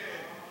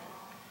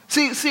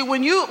 See,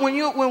 when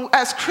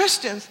as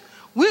Christians,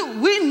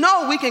 we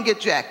know we can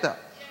get jacked up,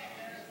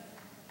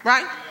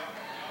 right?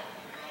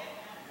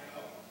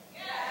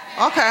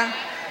 Okay.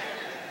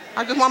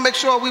 I just want to make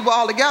sure we were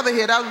all together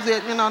here. That was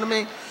it, you know what I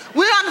mean?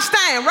 We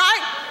understand,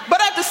 right?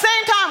 But at the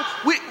same time,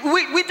 we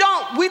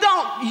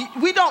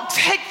don't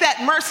take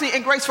that mercy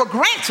and grace for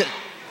granted.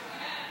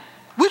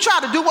 We try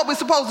to do what we're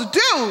supposed to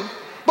do,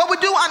 but we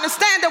do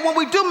understand that when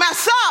we do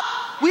mess up,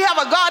 we have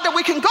a God that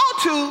we can go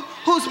to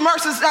whose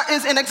mercy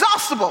is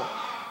inexhaustible.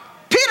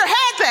 Peter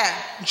had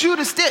that.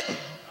 Judas didn't.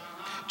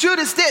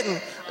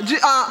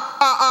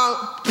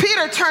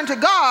 Peter turned to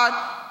God,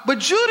 but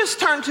Judas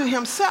turned to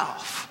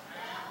himself.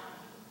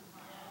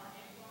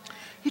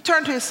 He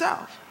turned to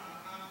himself.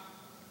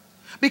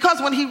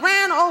 Because when he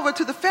ran over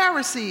to the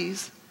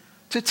Pharisees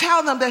to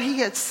tell them that he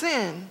had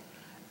sinned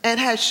and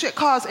had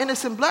caused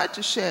innocent blood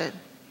to shed,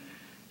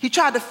 he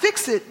tried to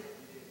fix it,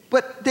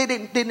 but they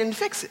didn't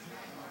fix it.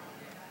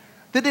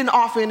 They didn't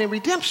offer any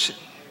redemption.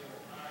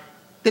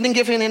 They didn't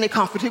give him any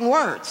comforting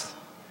words.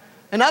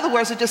 In other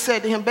words, it just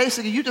said to him,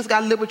 basically, you just got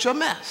to live with your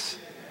mess.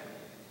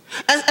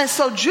 And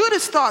so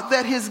Judas thought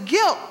that his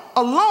guilt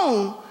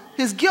alone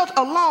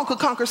could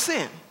conquer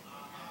sin.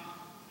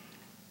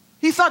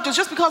 He thought that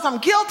just because I'm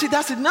guilty,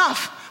 that's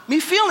enough. Me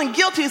feeling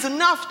guilty is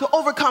enough to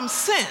overcome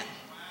sin.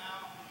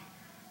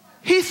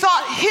 He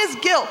thought his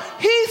guilt,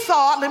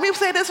 let me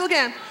say this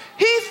again.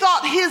 He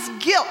thought his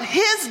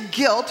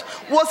guilt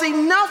was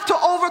enough to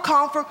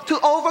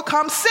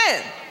overcome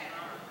sin.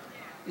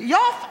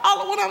 Y'all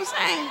follow what I'm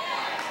saying?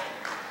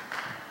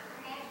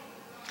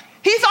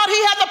 He thought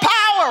he had the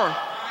power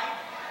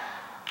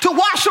to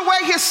wash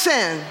away his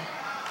sin.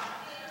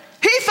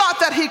 He thought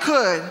that he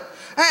could.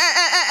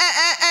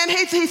 And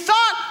he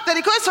thought that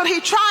he could, so he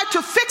tried to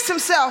fix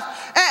himself.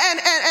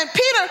 And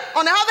Peter,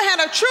 on the other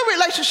hand, had a true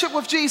relationship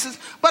with Jesus.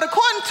 But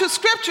according to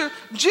Scripture,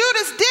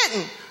 Judas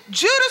didn't.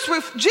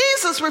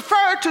 Jesus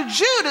referred to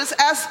Judas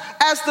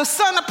as the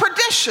son of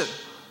perdition,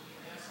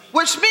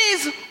 which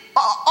means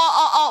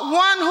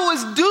one who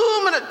is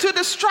doomed to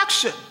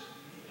destruction.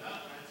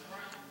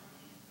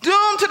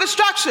 Doomed to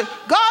destruction.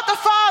 God the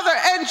Father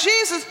and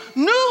Jesus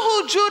knew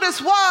who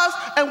Judas was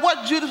and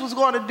what Judas was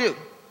going to do.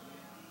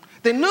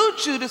 They knew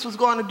Judas was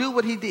going to do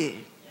what he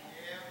did.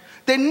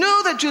 They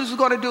knew that Judas was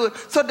going to do it.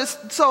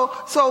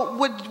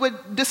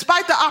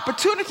 Despite the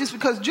opportunities,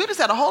 because Judas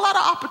had a whole lot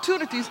of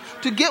opportunities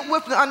to get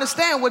with and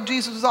understand what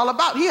Jesus was all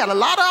about. He had a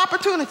lot of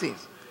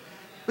opportunities.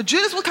 But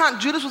Judas was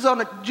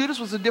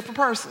a different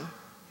person.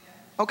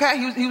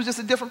 Okay? He was just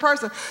a different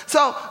person.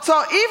 So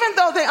even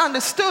though they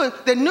understood,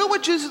 they knew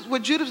what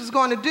Judas was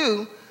going to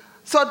do.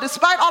 So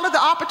despite all of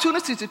the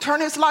opportunities to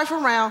turn his life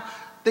around,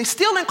 they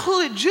still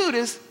included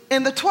Judas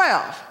in the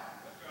 12.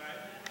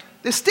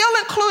 They still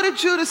included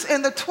Judas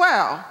in the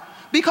 12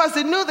 because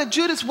they knew that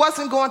Judas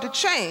wasn't going to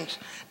change.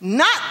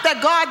 Not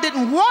that God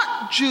didn't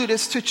want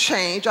Judas to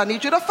change. I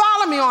need you to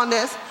follow me on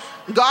this.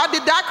 God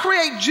did not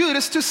create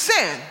Judas to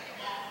sin.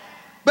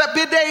 But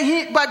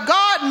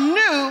God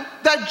knew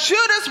that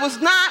Judas was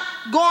not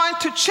going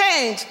to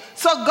change.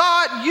 So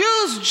God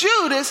used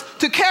Judas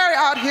to carry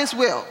out his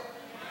will.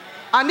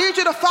 I need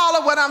you to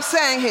follow what I'm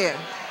saying here.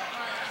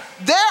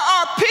 There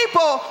are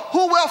people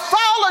who will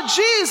follow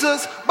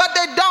Jesus, but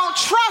they don't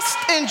trust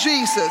in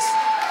Jesus.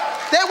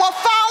 They will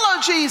follow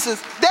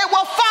Jesus. They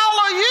will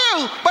follow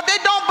you, but they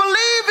don't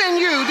believe in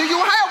you. Do you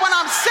hear what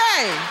I'm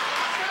saying?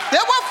 They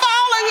will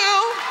follow you.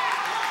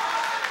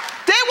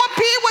 They will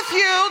be with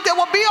you. They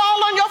will be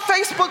all on your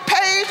Facebook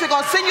page. They're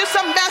going to send you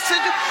some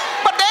messages,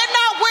 but they're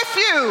not with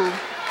you.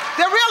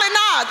 They're really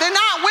not. They're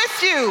not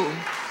with you.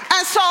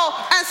 And so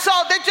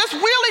they're just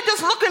really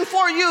just looking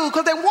for you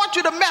because they want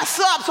you to mess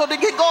up so they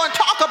can go and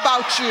talk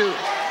about you.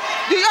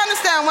 Do you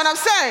understand what I'm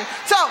saying?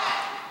 So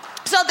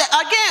that,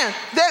 again,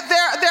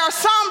 there are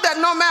some that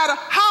no matter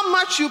how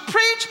much you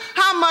preach,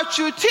 how much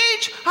you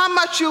teach, how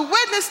much you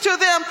witness to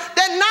them,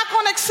 they're not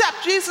going to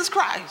accept Jesus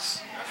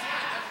Christ.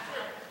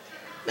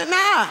 They're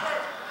not.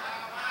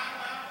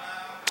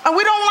 And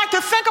we don't like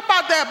to think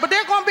about that, but there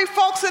are going to be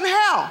folks in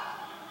hell.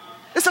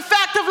 It's a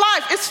fact of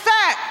life. It's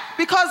fact.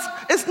 Because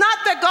it's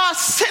not that God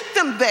sent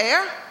them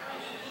there.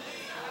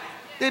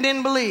 They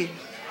didn't believe.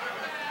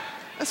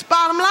 That's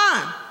bottom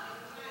line.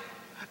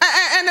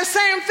 And the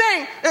same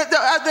thing,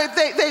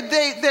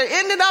 they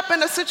ended up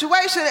in a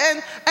situation.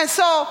 And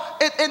so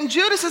in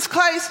Judas's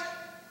case,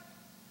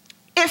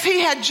 if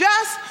he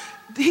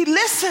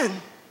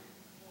listened.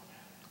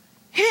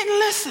 He didn't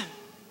listen.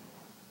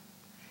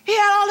 He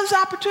had all his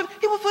opportunity.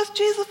 He was with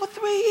Jesus for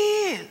 3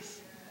 years.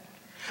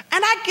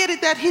 And I get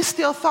it that he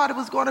still thought it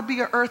was going to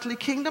be an earthly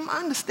kingdom. I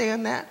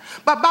understand that.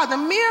 But by the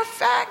mere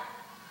fact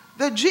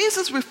that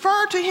Jesus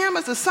referred to him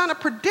as the son of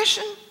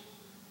perdition,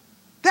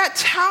 that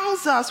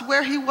tells us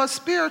where he was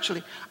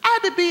spiritually. I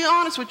had to be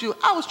honest with you.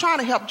 I was trying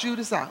to help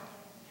Judas out.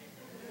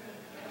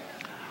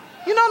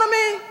 You know what I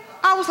mean?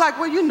 I was like,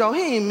 well,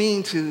 he ain't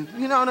mean to.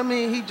 You know what I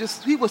mean?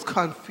 He was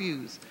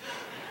confused.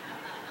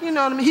 You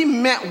know what I mean? He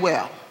meant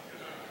well.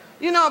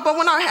 But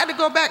when I had to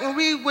go back and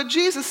read what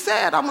Jesus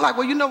said, I'm like,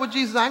 well, you know what,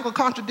 Jesus, I ain't going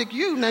to contradict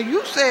you. Now,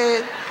 you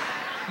said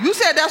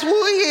that's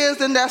who he is,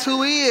 then that's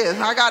who he is.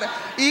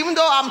 Even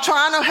though I'm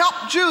trying to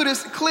help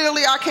Judas,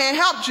 clearly I can't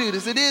help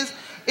Judas. It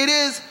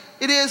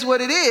is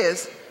what it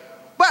is.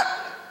 But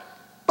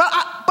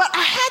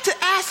I had to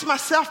ask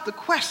myself the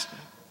question.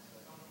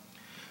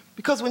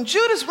 Because when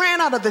Judas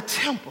ran out of the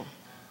temple,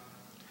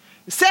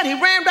 it said he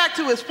ran back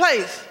to his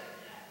place,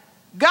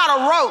 got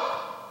a rope,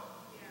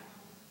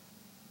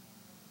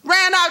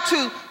 ran out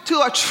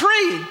to a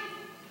tree,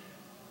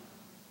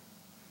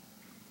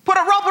 put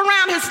a rope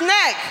around his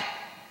neck,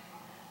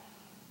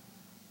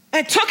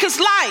 and took his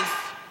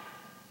life.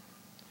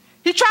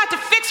 He tried to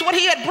fix what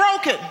he had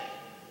broken.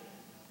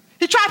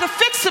 He tried to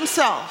fix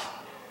himself.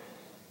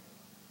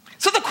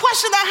 So the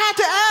question I had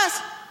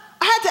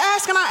to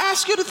ask, and I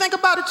ask you to think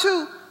about it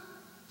too.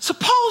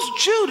 Suppose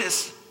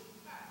Judas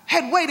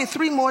had waited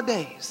 3 more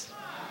days.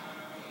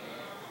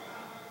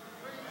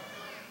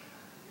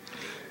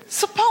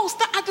 Suppose,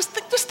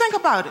 just think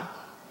about it.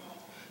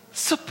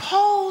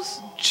 Suppose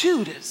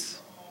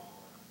Judas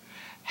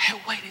had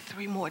waited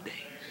 3 more days.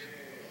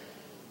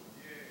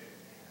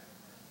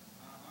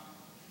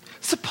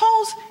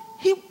 Suppose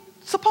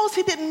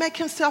he didn't make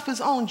himself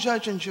his own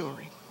judge and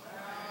jury.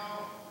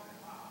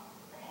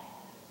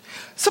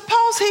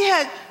 Suppose he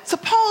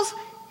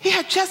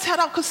had just had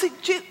out, because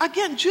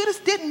again, Judas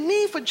didn't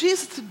need for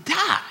Jesus to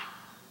die.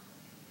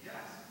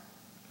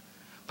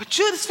 But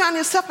Judas found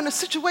himself in a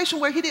situation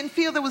where he didn't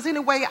feel there was any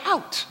way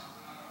out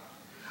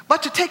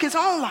but to take his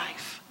own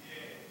life.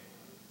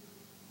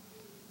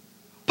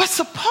 But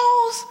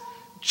suppose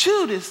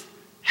Judas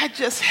had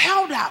just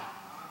held out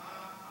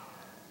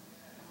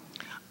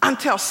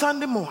until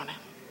Sunday morning.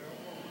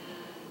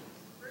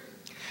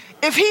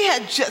 If he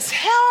had just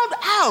held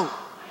out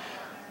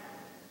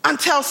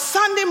until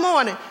Sunday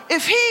morning,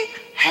 if he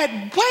had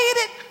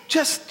waited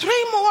just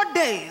 3 more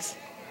days,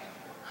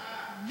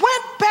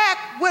 went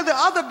back with the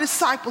other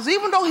disciples,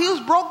 even though he was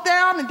broke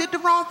down and did the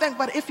wrong thing,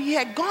 but if he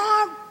had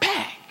gone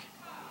back,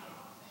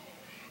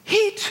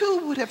 he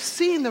too would have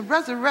seen the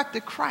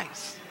resurrected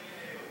Christ.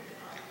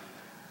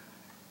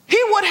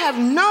 He would have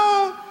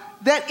known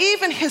that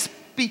even his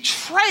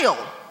betrayal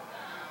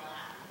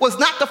was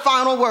not the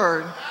final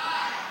word.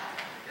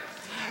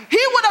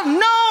 He would have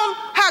known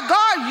how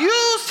God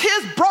used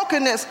his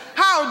brokenness,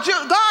 how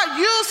God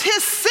used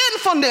his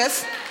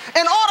sinfulness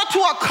in order to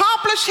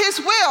accomplish his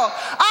will.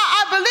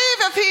 I believe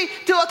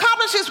to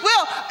accomplish his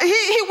will,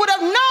 he would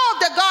have known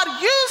that God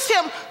used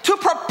him to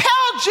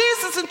propel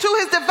Jesus into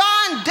his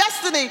divine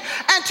destiny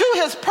and to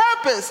his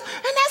purpose.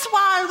 And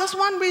that's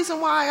one reason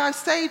why I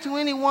say to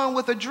anyone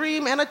with a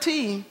dream and a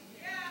team,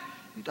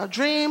 you're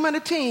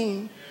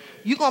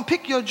going to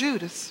pick your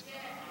Judas.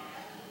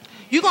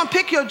 You're going to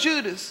pick your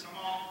Judas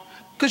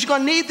because you're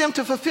going to need them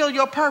to fulfill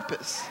your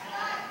purpose.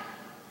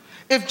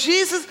 If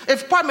Judas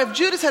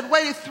had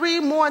waited 3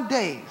 more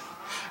days,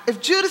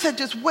 if Judas had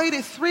just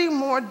waited 3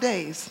 more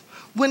days,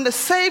 when the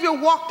Savior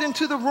walked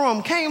into the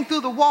room, came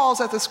through the walls,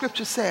 as the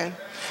scripture said,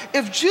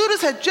 if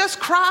Judas had just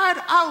cried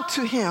out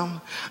to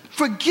him,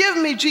 forgive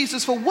me,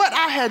 Jesus, for what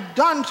I had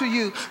done to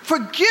you.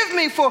 Forgive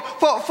me for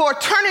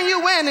turning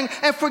you in,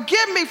 and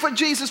forgive me, for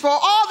Jesus, for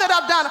all that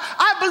I've done.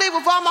 I believe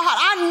with all my heart,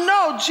 I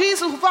know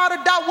Jesus, without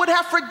a doubt, would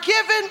have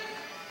forgiven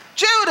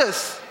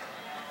Judas.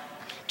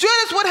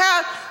 Judas would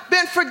have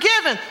been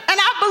forgiven. And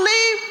I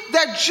believe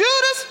that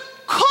Judas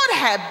could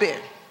have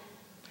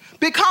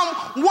become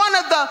one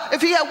of the,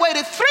 if he had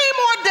waited 3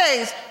 more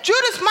days,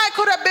 Judas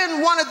could have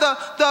been one of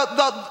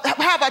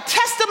have a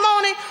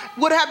testimony,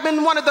 would have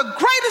been one of the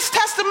greatest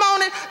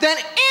testimony than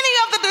any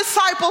of the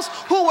disciples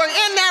who were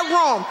in that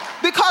room.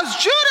 Because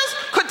Judas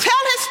could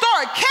tell his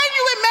story. Can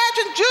you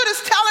imagine Judas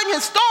telling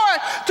his story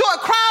to a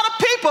crowd of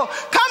people,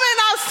 coming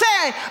out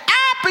saying,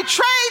 I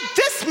betrayed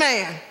this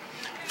man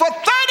for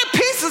 30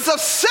 pieces of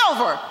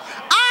silver.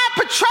 I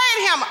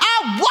betrayed him.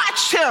 I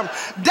watched him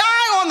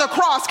die on the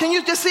cross. Can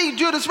you just see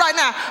Judas right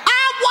now?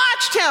 I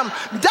watched him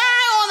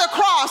die on the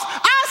cross.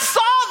 I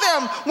saw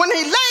them when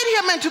he laid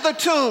him into the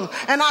tomb,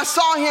 and I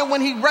saw him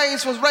when he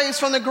was raised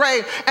from the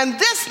grave. And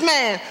this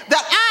man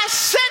that I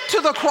sent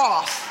to the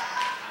cross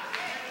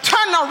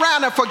turned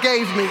around and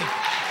forgave me.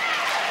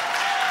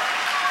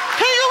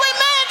 Can you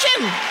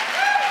imagine?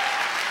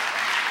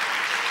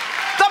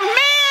 The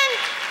man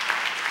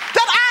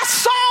that I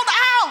sold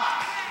out,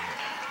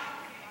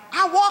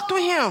 I walked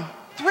with him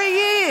 3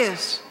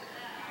 years.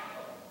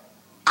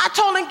 I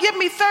told him, give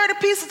me 30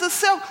 pieces of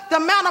silver, the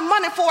amount of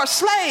money for a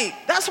slave.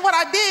 That's what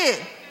I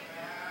did.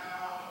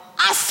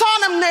 I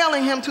saw them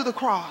nailing him to the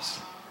cross.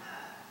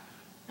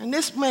 And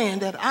this man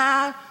that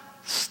I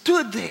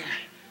stood there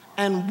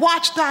and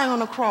watched die on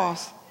the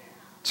cross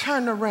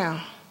turned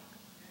around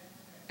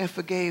and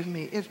forgave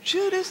me. If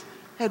Judas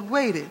had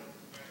waited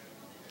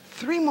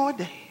 3 more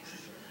days,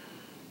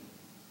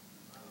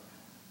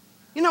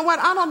 You know what?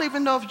 I don't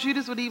even know if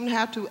Judas would even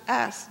have to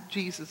ask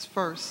Jesus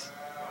first.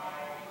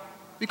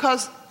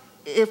 Because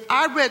if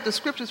I read the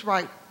scriptures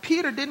right,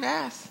 Peter didn't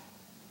ask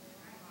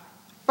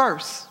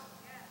first.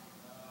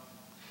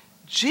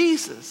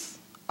 Jesus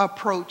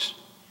approached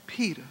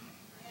Peter.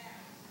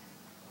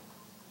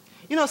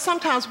 You know,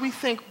 sometimes we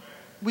think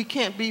we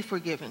can't be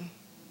forgiven,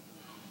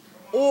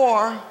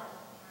 or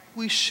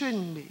we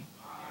shouldn't be.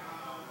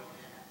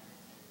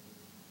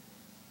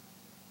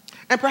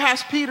 And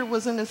perhaps Peter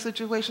was in a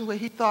situation where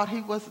he thought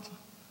he wasn't,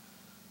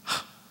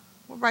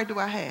 what right do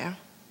I have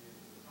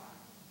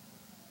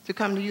to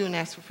come to you and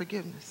ask for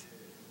forgiveness?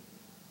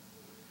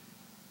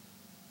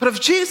 But if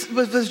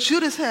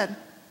Judas had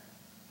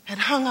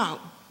hung out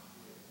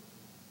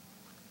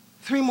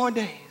 3 more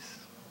days,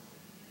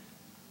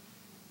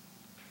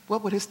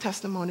 what would his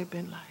testimony have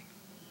been like?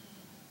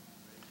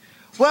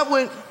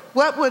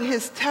 What would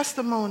his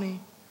testimony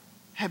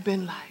have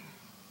been like?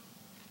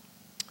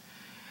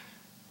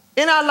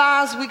 In our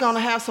lives, we're going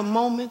to have some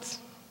moments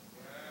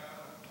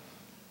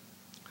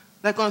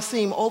that are going to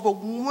seem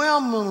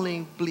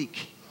overwhelmingly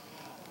bleak.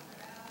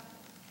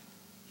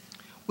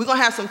 We're going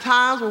to have some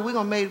times where we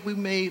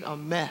made a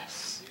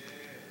mess.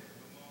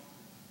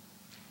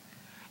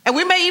 And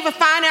we may even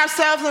find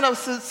ourselves in a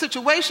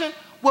situation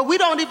where we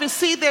don't even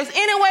see there's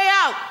any way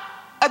out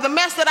of the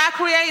mess that I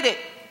created.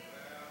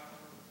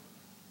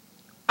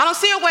 I don't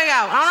see a way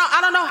out.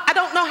 I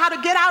don't know how to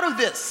get out of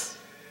this.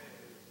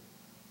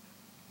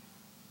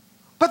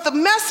 But the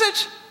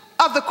message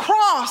of the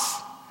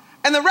cross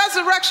and the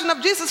resurrection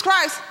of Jesus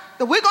Christ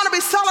that we're going to be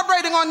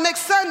celebrating on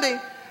next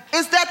Sunday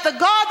is that the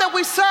God that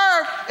we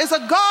serve is a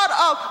God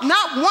of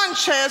not one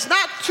chance,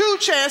 not 2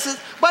 chances,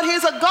 but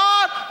he's a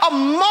God of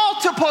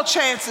multiple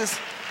chances.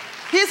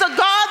 He's a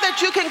God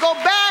that you can go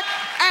back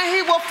and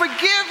he will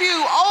forgive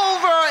you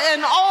over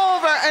and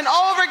over and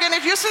over again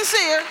if you're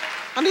sincere.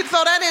 I need to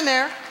throw that in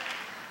there. And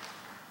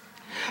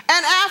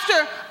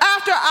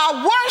after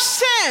our worst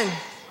sin,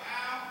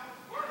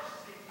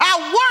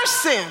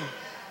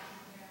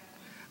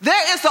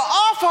 there is the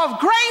offer of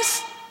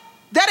grace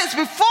that is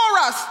before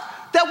us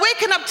that we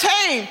can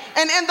obtain.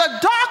 And in the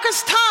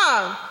darkest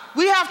time,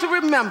 we have to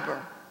remember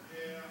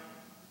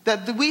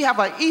that we have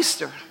an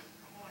Easter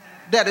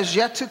that is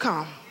yet to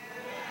come.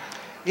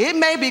 It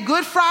may be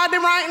Good Friday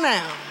right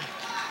now,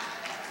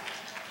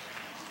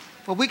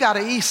 but we got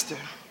an Easter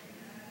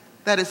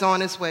that is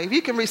on its way. If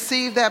you can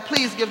receive that,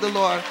 please give the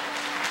Lord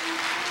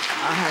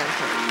a hand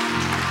clap.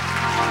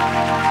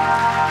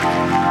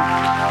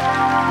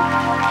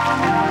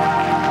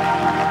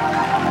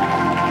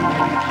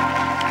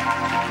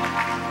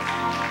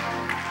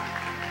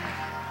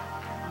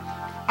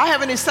 I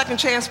have any second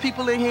chance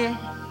people in here?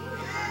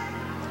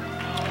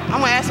 I'm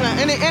gonna ask them,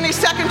 any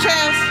second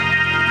chance?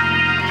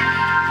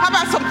 How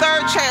about some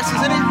third chances?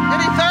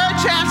 Any third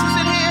chances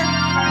in here?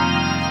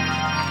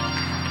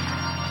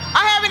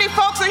 I have any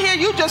folks in here,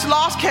 you just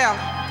lost count.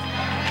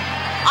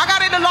 I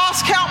got any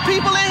lost count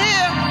people in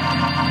here?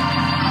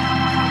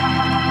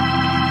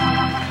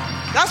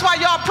 That's why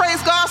y'all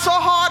praise God so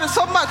hard and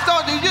so much,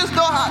 don't you? You just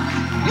know how,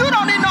 you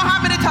don't even know how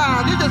many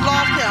times, you just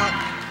lost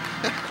count.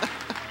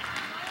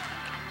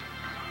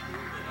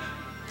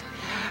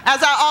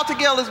 As our altar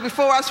girl is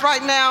before us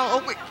right now,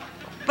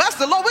 bless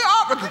the Lord,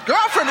 the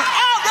girlfriend is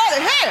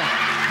already here.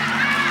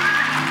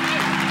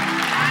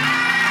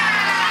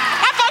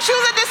 I thought she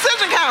was a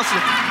decision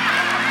counselor.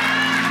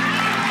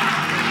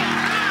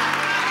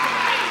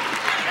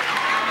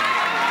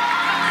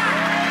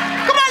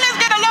 Come on, let's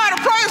get a Lord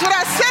of praise for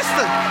that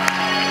sister.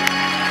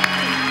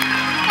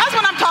 That's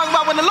what I'm talking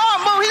about. When the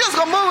Lord moves, he's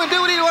just going to move and do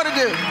what he want to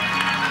do.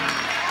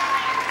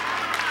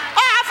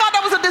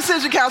 Was a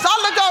decision counselor. I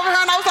looked over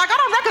her and I was like, I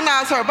don't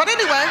recognize her. But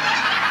anyway,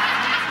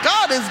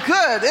 God is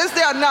good.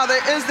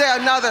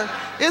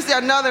 Is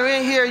there another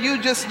in here? You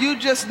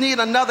just need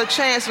another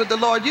chance with the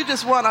Lord. You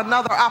just want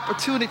another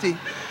opportunity.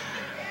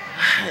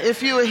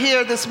 If you were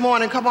here this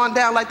morning, come on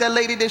down like that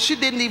lady did. She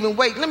didn't even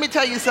wait. Let me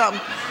tell you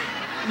something.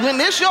 When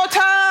it's your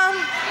time,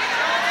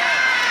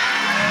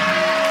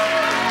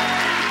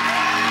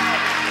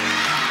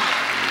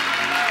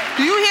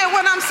 do you hear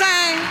what I'm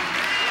saying?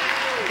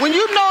 When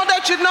you know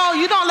that you know,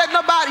 you don't let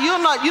nobody, you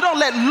don't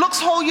let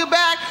looks hold you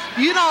back.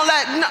 You don't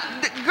let,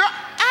 girl,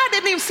 I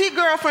didn't even see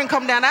girlfriend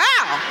come down the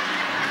aisle.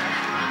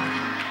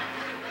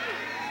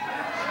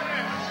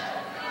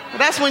 But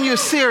that's when you're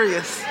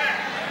serious.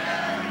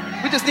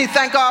 We just need to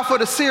thank God for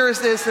the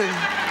seriousness. And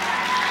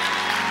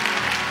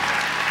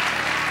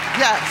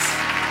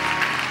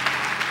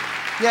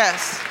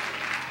yes.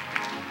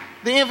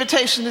 The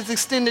invitation is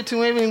extended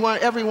to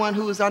everyone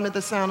who is under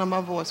the sound of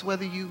my voice,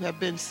 whether you have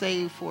been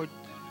saved for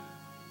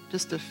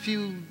just a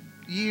few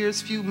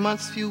years, few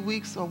months, few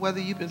weeks, or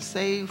whether you've been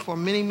saved for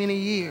many, many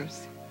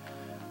years.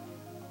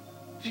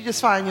 If you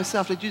just find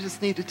yourself that you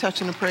just need to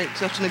touch and agree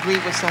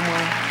with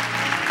someone.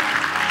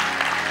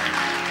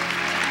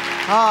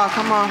 Oh,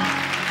 come on.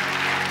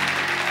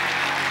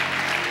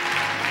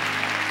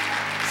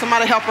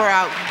 Somebody help her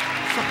out.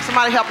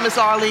 Somebody help Miss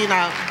Arlene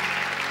out.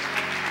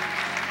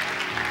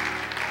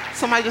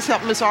 Somebody just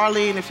help Miss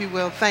Arlene, if you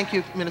will. Thank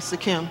you, Minister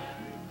Kim.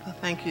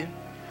 Thank you.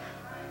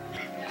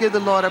 Give the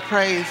Lord a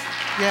praise.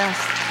 Yes.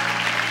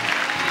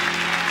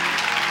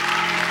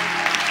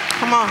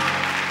 Come on.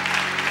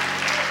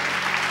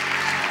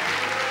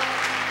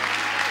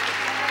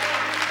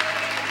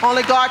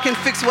 Only God can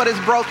fix what is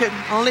broken.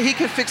 Only He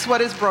can fix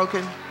what is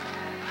broken.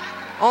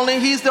 Only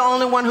He's the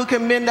only one who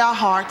can mend our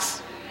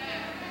hearts.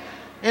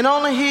 And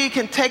only He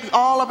can take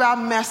all of our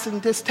mess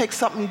and just take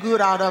something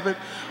good out of it.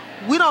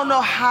 We don't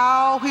know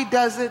how He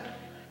does it,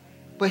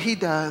 but He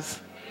does.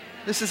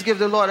 Let's just give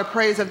the Lord a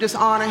praise and just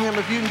honor Him.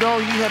 If you know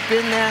you have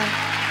been there,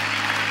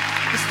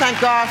 just thank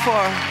God for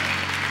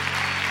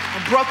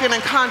a broken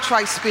and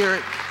contrite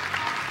spirit.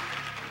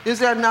 Is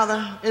there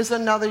another? Is there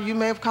another? You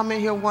may have come in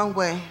here one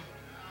way.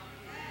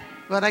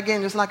 But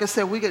again, just like I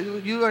said,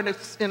 you are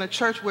in a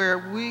church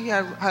where we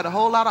have had a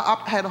whole lot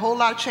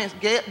of chance.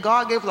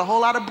 God gave us a whole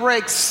lot of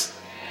breaks.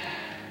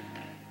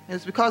 And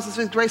it's because of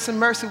His grace and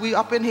mercy we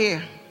up in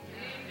here.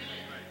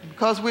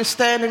 Because we're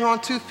standing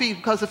on 2 feet,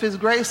 because of His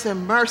grace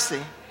and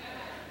mercy.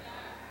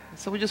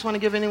 So we just want to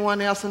give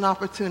anyone else an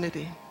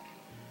opportunity.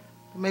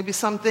 Maybe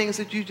some things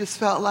that you just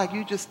felt like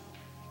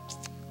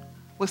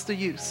what's the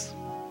use?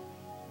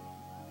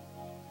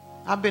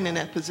 I've been in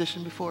that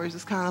position before. It's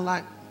just kind of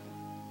like,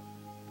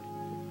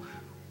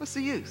 what's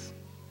the use?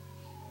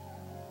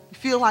 You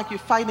feel like you're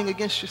fighting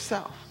against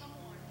yourself.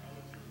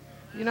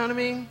 You know what I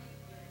mean?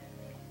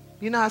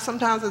 You know how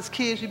sometimes as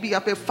kids you be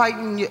up there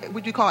fighting,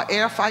 what you call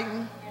air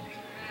fighting?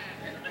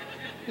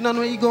 You know what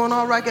I mean? You're going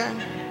all right, guy.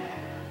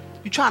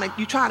 You're trying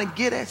to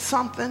get at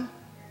something,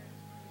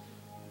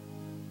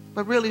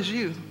 but really it's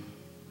you.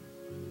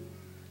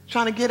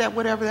 Trying to get at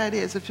whatever that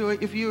is. If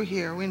you're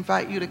here, we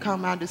invite you to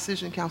come. Our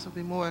decision council will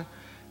be more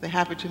than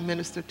happy to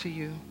minister to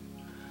you.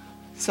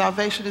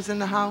 Salvation is in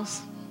the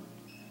house.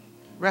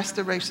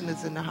 Restoration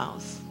is in the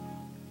house.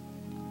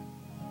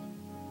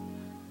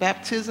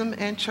 Baptism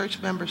and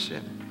church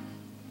membership.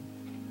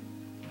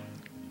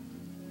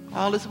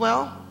 All is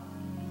well?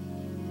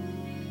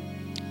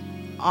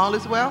 All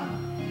is well?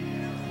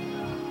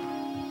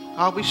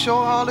 Are we sure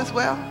all is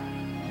well?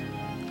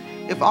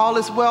 If all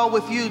is well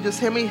with you, just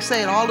hear me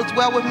say it. All is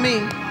well with me.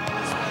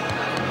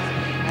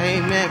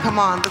 Amen. Come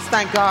on, let's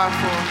thank God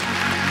for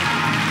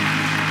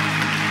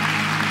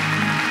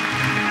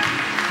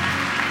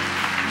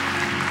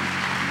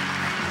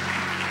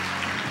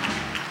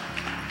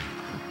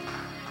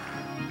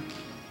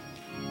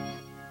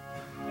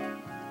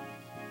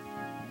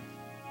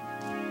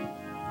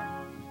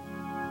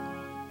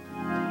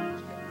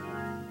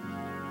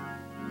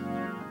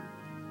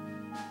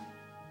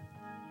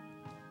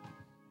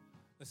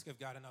Let's give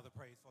God another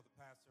praise for the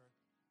pastor.